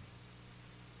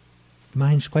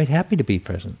mind's quite happy to be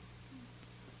present.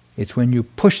 It's when you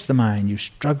push the mind, you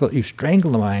struggle, you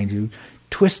strangle the mind, you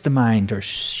twist the mind or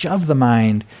shove the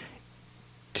mind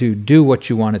to do what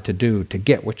you want it to do, to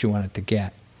get what you want it to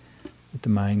get. But the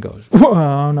mind goes,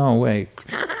 oh no, wait.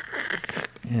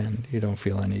 And you don't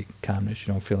feel any calmness,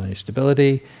 you don't feel any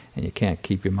stability, and you can't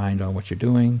keep your mind on what you're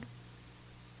doing.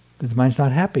 Because the mind's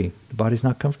not happy, the body's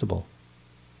not comfortable.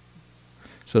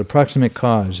 So the proximate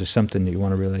cause is something that you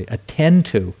want to really attend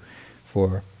to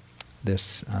for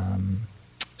this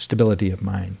stability of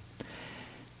mind.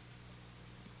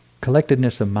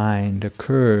 Collectedness of mind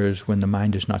occurs when the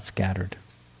mind is not scattered.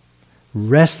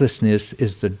 Restlessness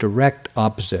is the direct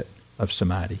opposite of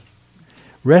samadhi.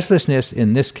 Restlessness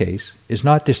in this case is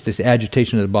not just this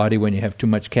agitation of the body when you have too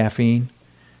much caffeine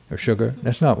or sugar.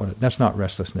 That's not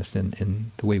restlessness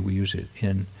in the way we use it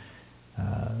in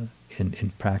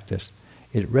practice.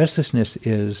 Restlessness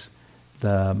is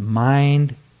the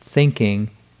mind thinking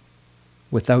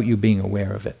without you being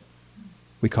aware of it.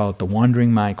 We call it the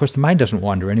wandering mind. Of course, the mind doesn't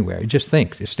wander anywhere. It just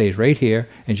thinks. It stays right here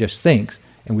and just thinks,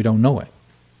 and we don't know it.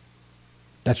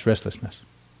 That's restlessness.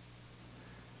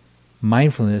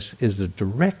 Mindfulness is the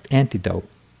direct antidote,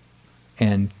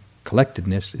 and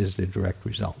collectedness is the direct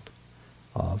result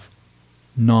of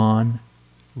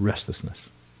non-restlessness.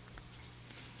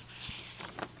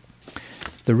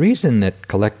 The reason that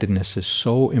collectedness is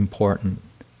so important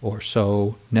or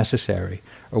so necessary,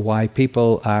 or why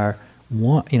people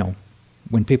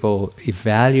when people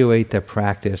evaluate their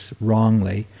practice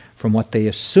wrongly from what they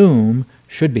assume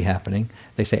should be happening,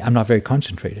 they say, I'm not very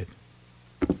concentrated.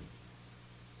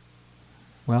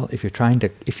 Well, if you're trying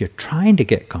to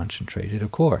get concentrated,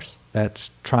 of course,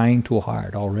 that's trying too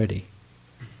hard already.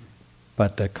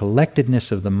 But the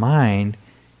collectedness of the mind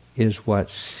is what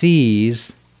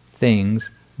sees things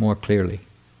more clearly.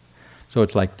 So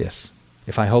it's like this.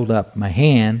 If I hold up my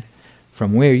hand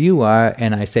from where you are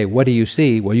and I say, what do you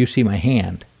see? Well, you see my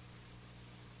hand.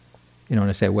 And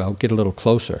I say, well, get a little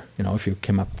closer. If you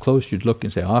came up close, you'd look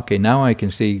and say, okay, now I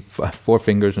can see 4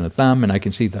 fingers and a thumb, and I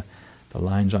can see the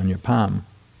lines on your palm.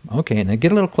 Okay, and then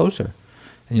get a little closer.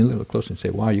 And you look a little closer and say,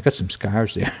 wow, you got some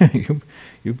scars there.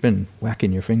 You've been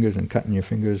whacking your fingers and cutting your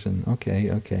fingers, and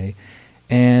okay.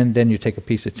 And then you take a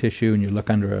piece of tissue and you look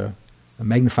under a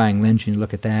magnifying lens and you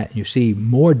look at that and you see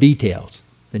more details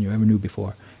than you ever knew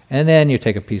before. And then you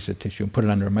take a piece of tissue and put it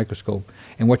under a microscope,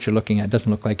 and what you're looking at doesn't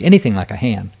look like anything like a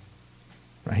hand,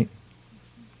 right?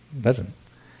 It doesn't.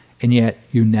 And yet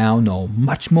you now know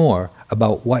much more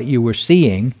about what you were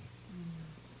seeing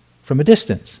from a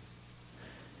distance.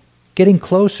 Getting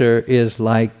closer is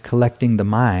like collecting the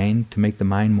mind to make the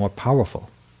mind more powerful.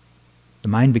 The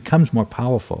mind becomes more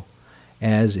powerful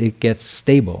as it gets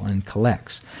stable and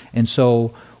collects. And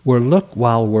so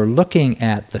while we're looking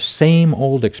at the same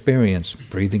old experience,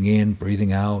 breathing in,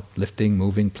 breathing out, lifting,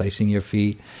 moving, placing your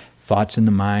feet, thoughts in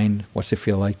the mind, what's it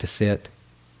feel like to sit,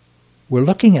 we're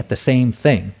looking at the same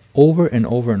thing over and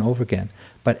over and over again.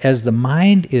 But as the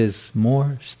mind is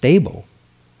more stable,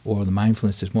 or the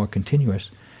mindfulness is more continuous,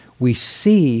 we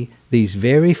see these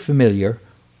very familiar,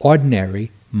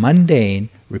 ordinary, mundane,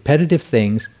 repetitive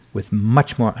things with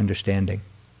much more understanding.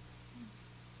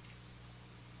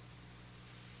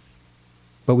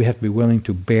 But we have to be willing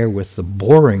to bear with the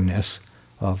boringness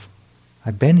of,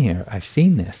 I've been here, I've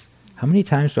seen this. How many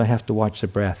times do I have to watch the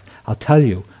breath? I'll tell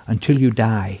you, until you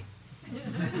die.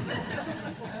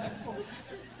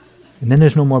 And then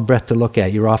there's no more breath to look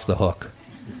at, you're off the hook.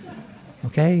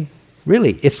 Okay?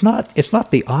 Really, it's not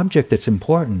the object that's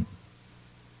important.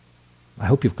 I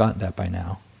hope you've gotten that by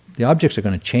now. The objects are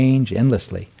going to change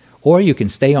endlessly. Or you can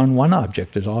stay on one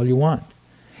object is all you want.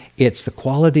 It's the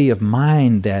quality of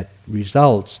mind that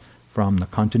results from the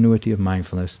continuity of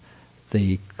mindfulness,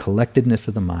 the collectedness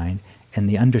of the mind, and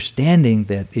the understanding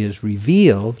that is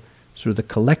revealed through the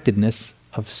collectedness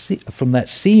from that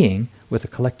seeing with a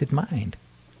collected mind.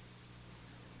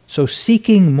 So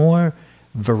seeking more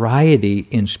variety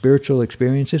in spiritual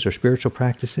experiences or spiritual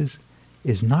practices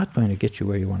is not going to get you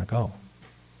where you want to go.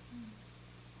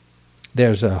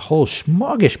 There's a whole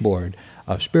smorgasbord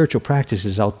of spiritual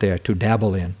practices out there to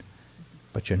dabble in,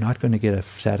 but you're not going to get a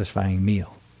satisfying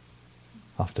meal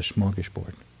off the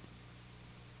smorgasbord.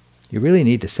 You really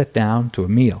need to sit down to a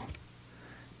meal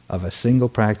of a single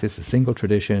practice, a single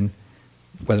tradition,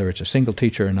 whether it's a single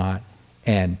teacher or not,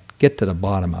 and get to the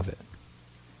bottom of it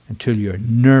until you're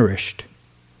nourished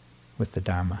with the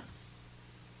Dharma.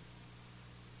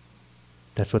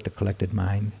 That's what the collected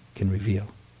mind can reveal.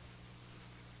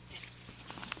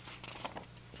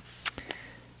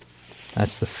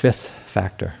 That's the fifth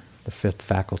factor. The fifth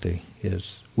faculty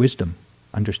is wisdom,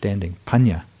 understanding,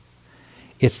 panya.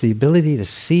 It's the ability to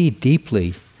see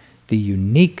deeply the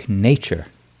unique nature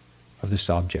of this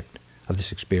object, of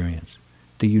this experience,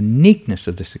 the uniqueness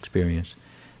of this experience.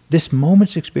 This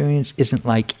moment's experience isn't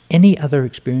like any other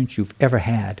experience you've ever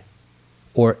had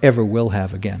or ever will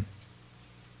have again.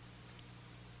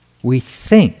 We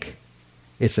think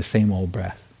it's the same old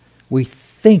breath. We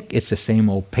think it's the same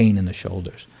old pain in the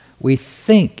shoulders. We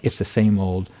think it's the same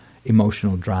old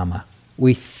emotional drama.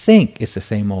 We think it's the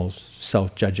same old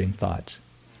self-judging thoughts.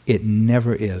 It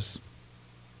never is.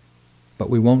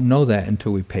 But we won't know that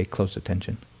until we pay close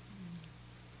attention.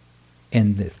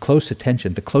 And the close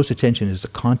attention is the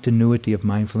continuity of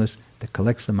mindfulness that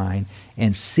collects the mind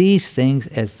and sees things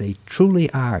as they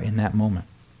truly are in that moment.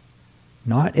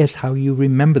 Not as how you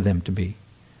remember them to be,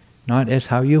 not as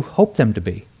how you hope them to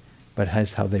be, but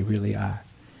as how they really are.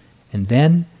 And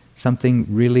then something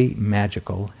really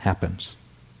magical happens.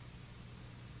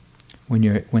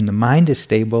 When the mind is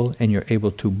stable and you're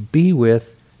able to be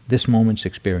with this moment's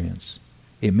experience.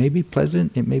 It may be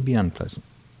pleasant, it may be unpleasant.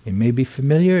 It may be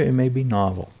familiar, it may be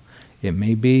novel. It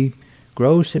may be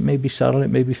Gross, it may be subtle, it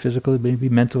may be physical, it may be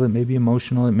mental, it may be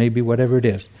emotional, it may be whatever it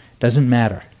is. Doesn't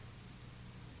matter.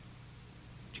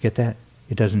 Did you get that?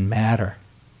 It doesn't matter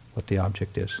what the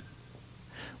object is.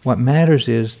 What matters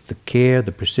is the care,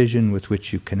 the precision with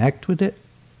which you connect with it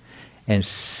and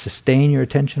sustain your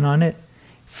attention on it,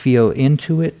 feel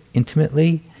into it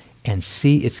intimately, and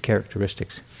see its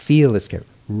characteristics. Feel its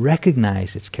characteristics.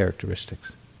 Recognize its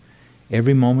characteristics.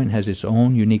 Every moment has its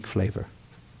own unique flavor.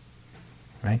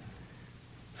 Right?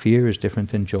 Fear is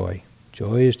different than joy.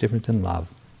 Joy is different than love.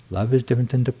 Love is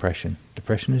different than depression.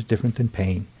 Depression is different than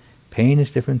pain. Pain is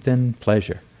different than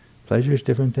pleasure. Pleasure is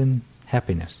different than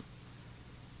happiness.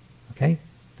 Okay?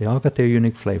 They all got their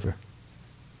unique flavor.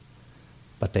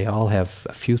 But they all have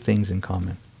a few things in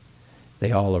common.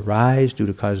 They all arise due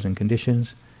to causes and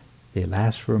conditions. They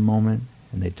last for a moment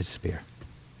and they disappear.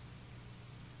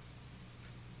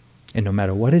 And no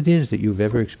matter what it is that you've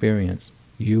ever experienced,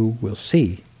 you will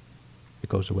see it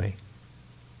goes away.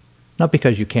 Not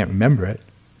because you can't remember it,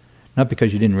 not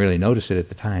because you didn't really notice it at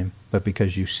the time, but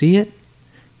because you see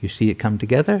it come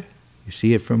together, you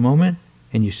see it for a moment,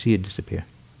 and you see it disappear.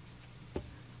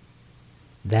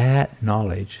 That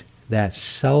knowledge, that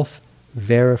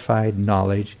self-verified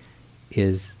knowledge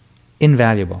is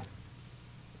invaluable.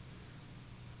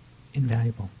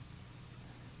 Invaluable.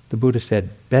 The Buddha said,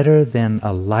 better than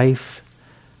a life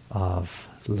of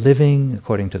living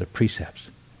according to the precepts,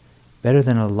 better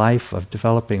than a life of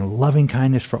developing loving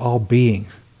kindness for all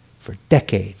beings for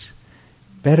decades,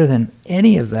 better than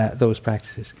any of those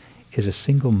practices is a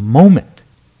single moment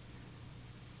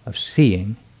of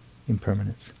seeing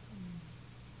impermanence.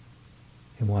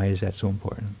 And why is that so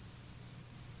important?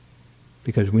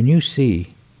 Because when you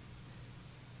see,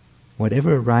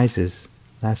 whatever arises,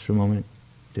 lasts for a moment,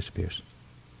 disappears.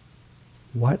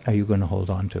 What are you going to hold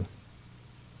on to?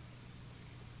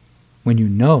 When you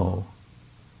know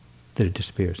that it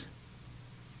disappears.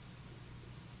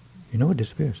 You know it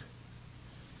disappears.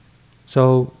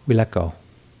 So we let go.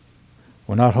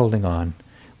 We're not holding on.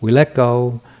 We let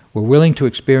go. We're willing to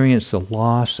experience the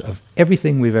loss of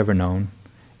everything we've ever known,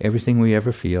 everything we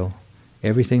ever feel,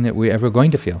 everything that we're ever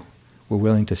going to feel. We're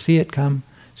willing to see it come,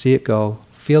 see it go,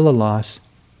 feel the loss,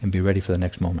 and be ready for the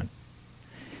next moment.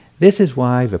 This is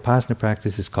why Vipassana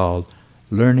practice is called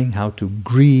learning how to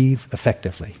grieve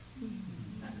effectively.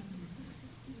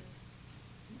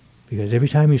 Because every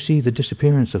time you see the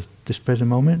disappearance of this present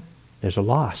moment, there's a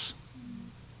loss.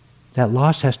 That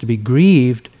loss has to be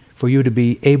grieved for you to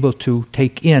be able to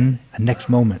take in a next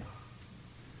moment.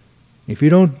 If you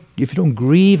don't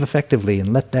grieve effectively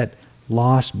and let that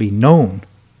loss be known,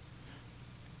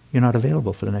 you're not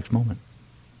available for the next moment.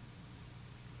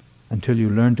 Until you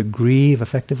learn to grieve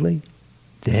effectively,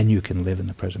 then you can live in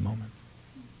the present moment.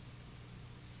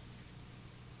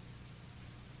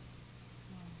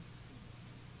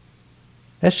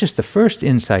 That's just the first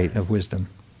insight of wisdom.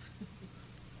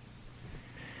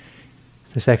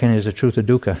 The second is the truth of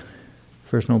dukkha.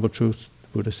 First noble truth, the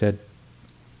Buddha said,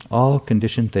 all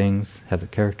conditioned things have the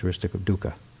characteristic of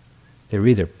dukkha. They're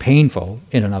either painful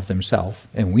in and of themselves,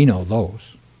 and we know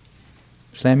those.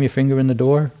 Slam your finger in the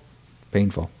door,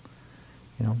 painful.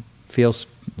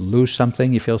 Lose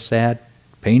something, you feel sad,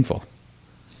 painful.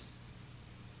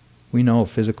 We know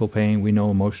physical pain, we know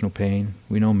emotional pain,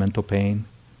 we know mental pain.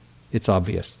 It's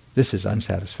obvious. This is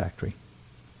unsatisfactory.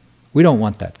 We don't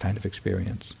want that kind of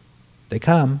experience. They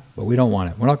come, but we don't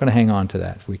want it. We're not going to hang on to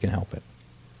that if we can help it.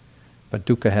 But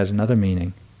dukkha has another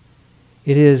meaning.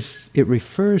 It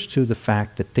refers to the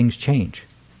fact that things change.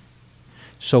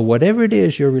 So whatever it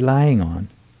is you're relying on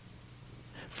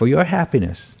for your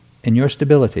happiness and your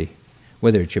stability,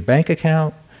 whether it's your bank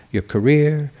account, your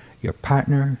career, your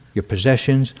partner, your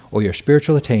possessions, or your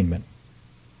spiritual attainment,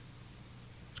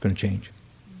 it's going to change.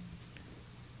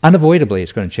 Unavoidably,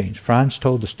 it's going to change. Franz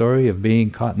told the story of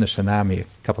being caught in the tsunami a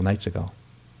couple nights ago.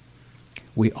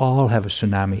 We all have a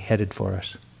tsunami headed for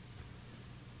us.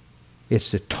 It's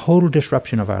the total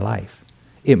disruption of our life.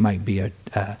 It might be a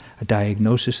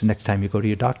diagnosis the next time you go to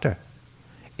your doctor.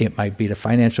 It might be the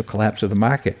financial collapse of the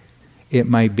market. It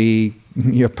might be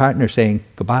your partner saying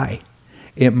goodbye.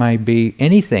 It might be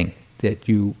anything that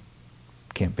you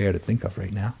can't bear to think of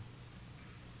right now.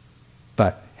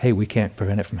 But, hey, we can't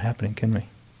prevent it from happening, can we?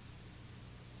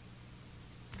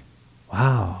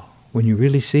 Wow, when you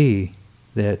really see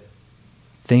that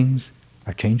things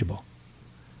are changeable,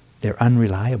 they're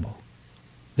unreliable,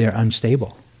 they're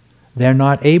unstable, they're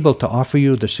not able to offer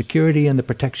you the security and the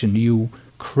protection you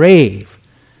crave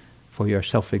for your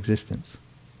self-existence.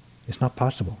 It's not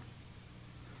possible.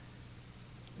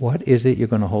 What is it you're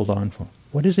going to hold on for?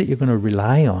 What is it you're going to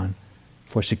rely on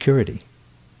for security?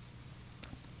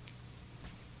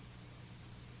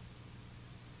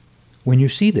 When you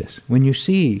see this, when you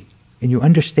see and you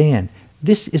understand,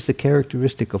 this is the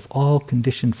characteristic of all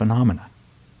conditioned phenomena,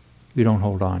 you don't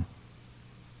hold on.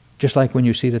 Just like when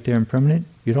you see that they're impermanent,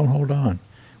 you don't hold on.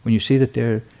 When you see that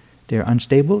they're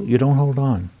unstable, you don't hold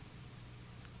on.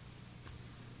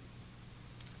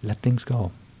 Let things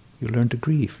go. You learn to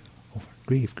grieve.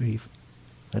 Grieve.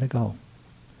 Let it go.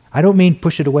 I don't mean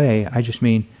push it away. I just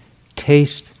mean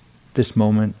taste this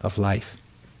moment of life.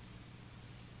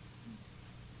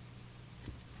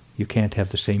 You can't have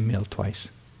the same meal twice.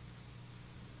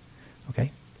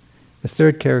 Okay? The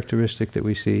third characteristic that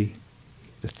we see,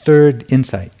 the third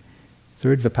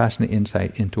Vipassana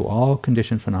insight into all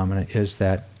conditioned phenomena is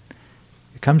that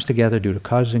it comes together due to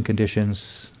causes and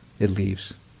conditions, it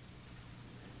leaves.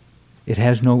 It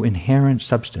has no inherent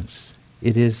substance.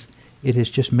 It is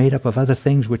just made up of other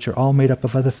things which are all made up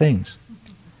of other things.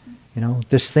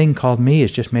 This thing called me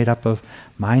is just made up of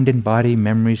mind and body,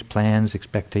 memories, plans,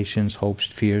 expectations, hopes,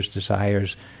 fears,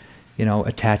 desires,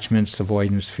 attachments,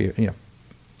 avoidance, fear.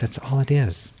 That's all it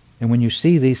is. And when you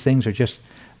see these things are just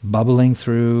bubbling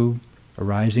through,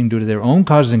 arising due to their own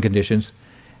causes and conditions,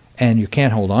 and you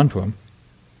can't hold on to them,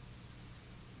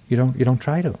 you don't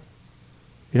try to.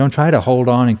 You don't try to hold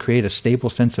on and create a stable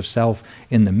sense of self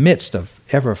in the midst of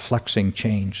ever-fluxing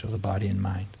change of the body and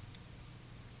mind.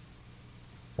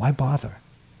 Why bother?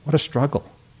 What a struggle.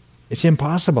 It's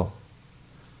impossible.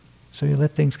 So you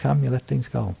let things come, you let things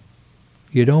go.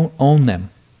 You don't own them.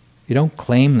 You don't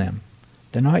claim them.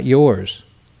 They're not yours.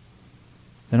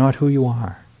 They're not who you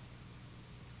are.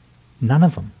 None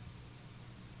of them.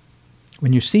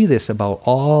 When you see this about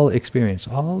all experience,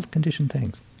 all conditioned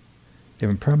things, they're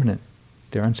impermanent,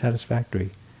 they're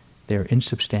unsatisfactory, they're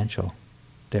insubstantial,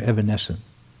 they're evanescent.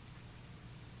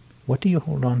 What do you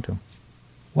hold on to?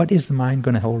 What is the mind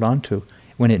going to hold on to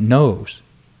when it knows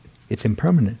it's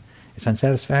impermanent, it's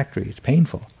unsatisfactory, it's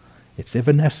painful, it's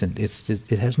evanescent,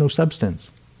 it has no substance?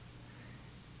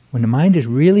 When the mind is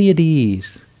really at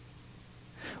ease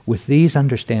with these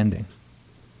understandings,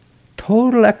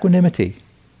 total equanimity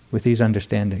with these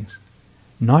understandings,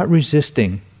 not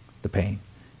resisting the pain,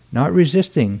 not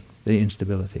resisting the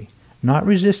instability, not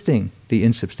resisting the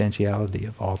insubstantiality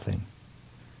of all things,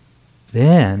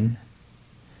 then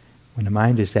when the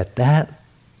mind is at that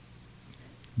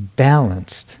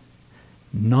balanced,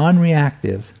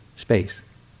 non-reactive space,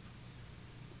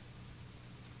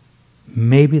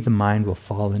 maybe the mind will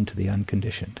fall into the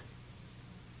unconditioned.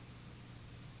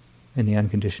 And the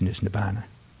unconditioned is nibbana.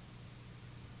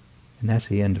 And that's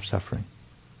the end of suffering.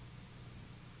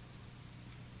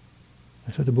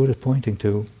 That's what the Buddha is pointing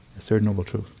to, the Third Noble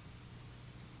Truth.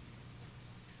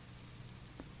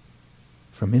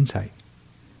 From insight,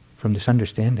 from this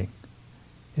understanding.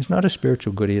 It's not a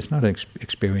spiritual goodie, it's not an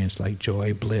experience like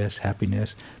joy, bliss,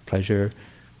 happiness, pleasure.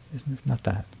 It's not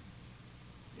that.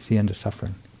 It's the end of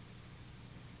suffering.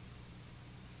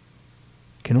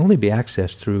 It can only be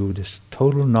accessed through this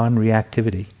total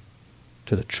non-reactivity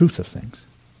to the truth of things.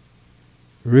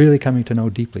 Really coming to know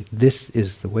deeply, this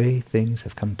is the way things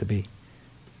have come to be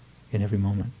in every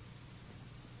moment.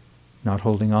 Not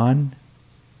holding on,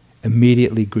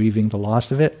 immediately grieving the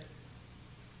loss of it,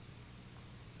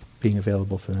 being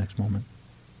available for the next moment.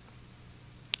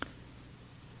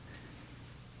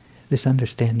 This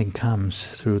understanding comes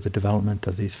through the development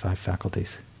of these 5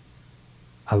 faculties.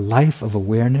 A life of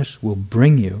awareness will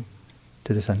bring you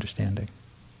to this understanding.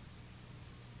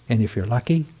 And if you're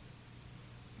lucky,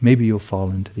 maybe you'll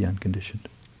fall into the unconditioned.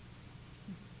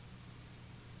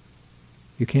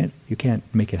 You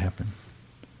can't make it happen.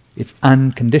 It's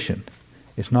unconditioned.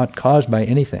 It's not caused by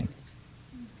anything.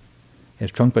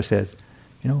 As Trungpa says,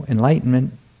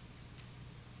 enlightenment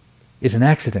is an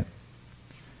accident.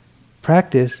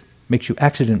 Practice makes you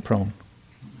accident prone.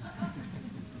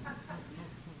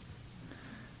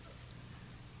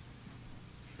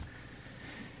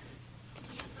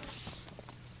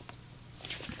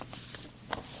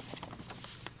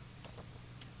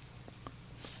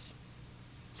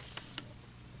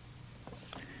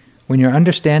 When your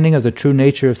understanding of the true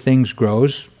nature of things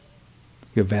grows,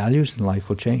 your values in life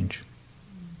will change.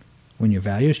 When your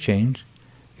values change,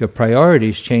 your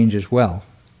priorities change as well.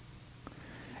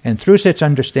 And through such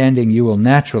understanding, you will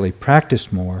naturally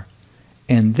practice more,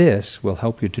 and this will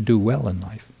help you to do well in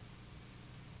life.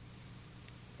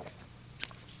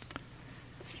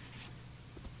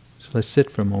 So let's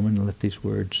sit for a moment and let these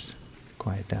words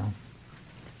quiet down.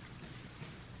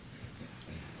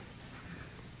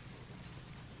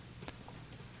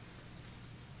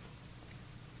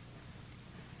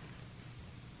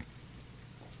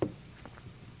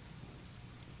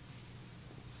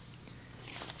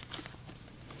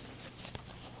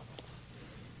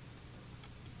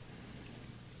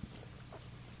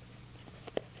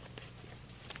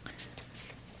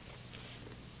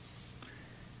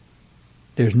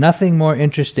 There's nothing more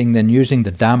interesting than using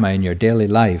the Dhamma in your daily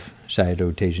life, Sayadaw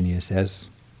U Tejaniya says.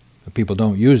 People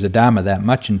don't use the Dhamma that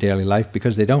much in daily life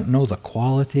because they don't know the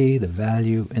quality, the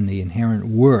value, and the inherent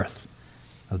worth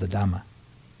of the Dhamma.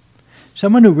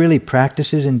 Someone who really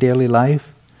practices in daily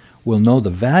life will know the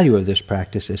value of this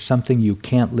practice as something you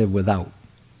can't live without.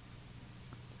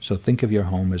 So think of your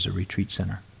home as a retreat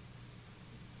center.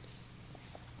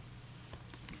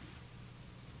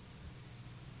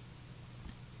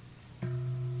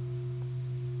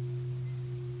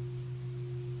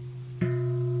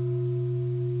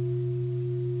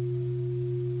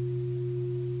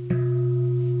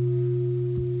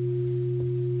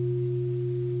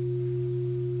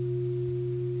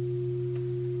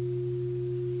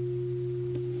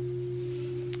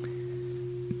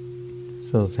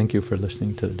 So thank you for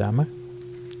listening to the Dhamma.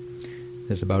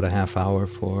 There's about a half hour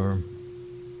for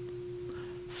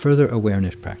further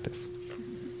awareness practice.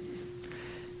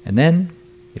 And then,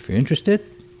 if you're interested,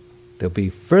 there'll be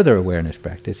further awareness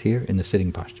practice here in the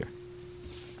sitting posture.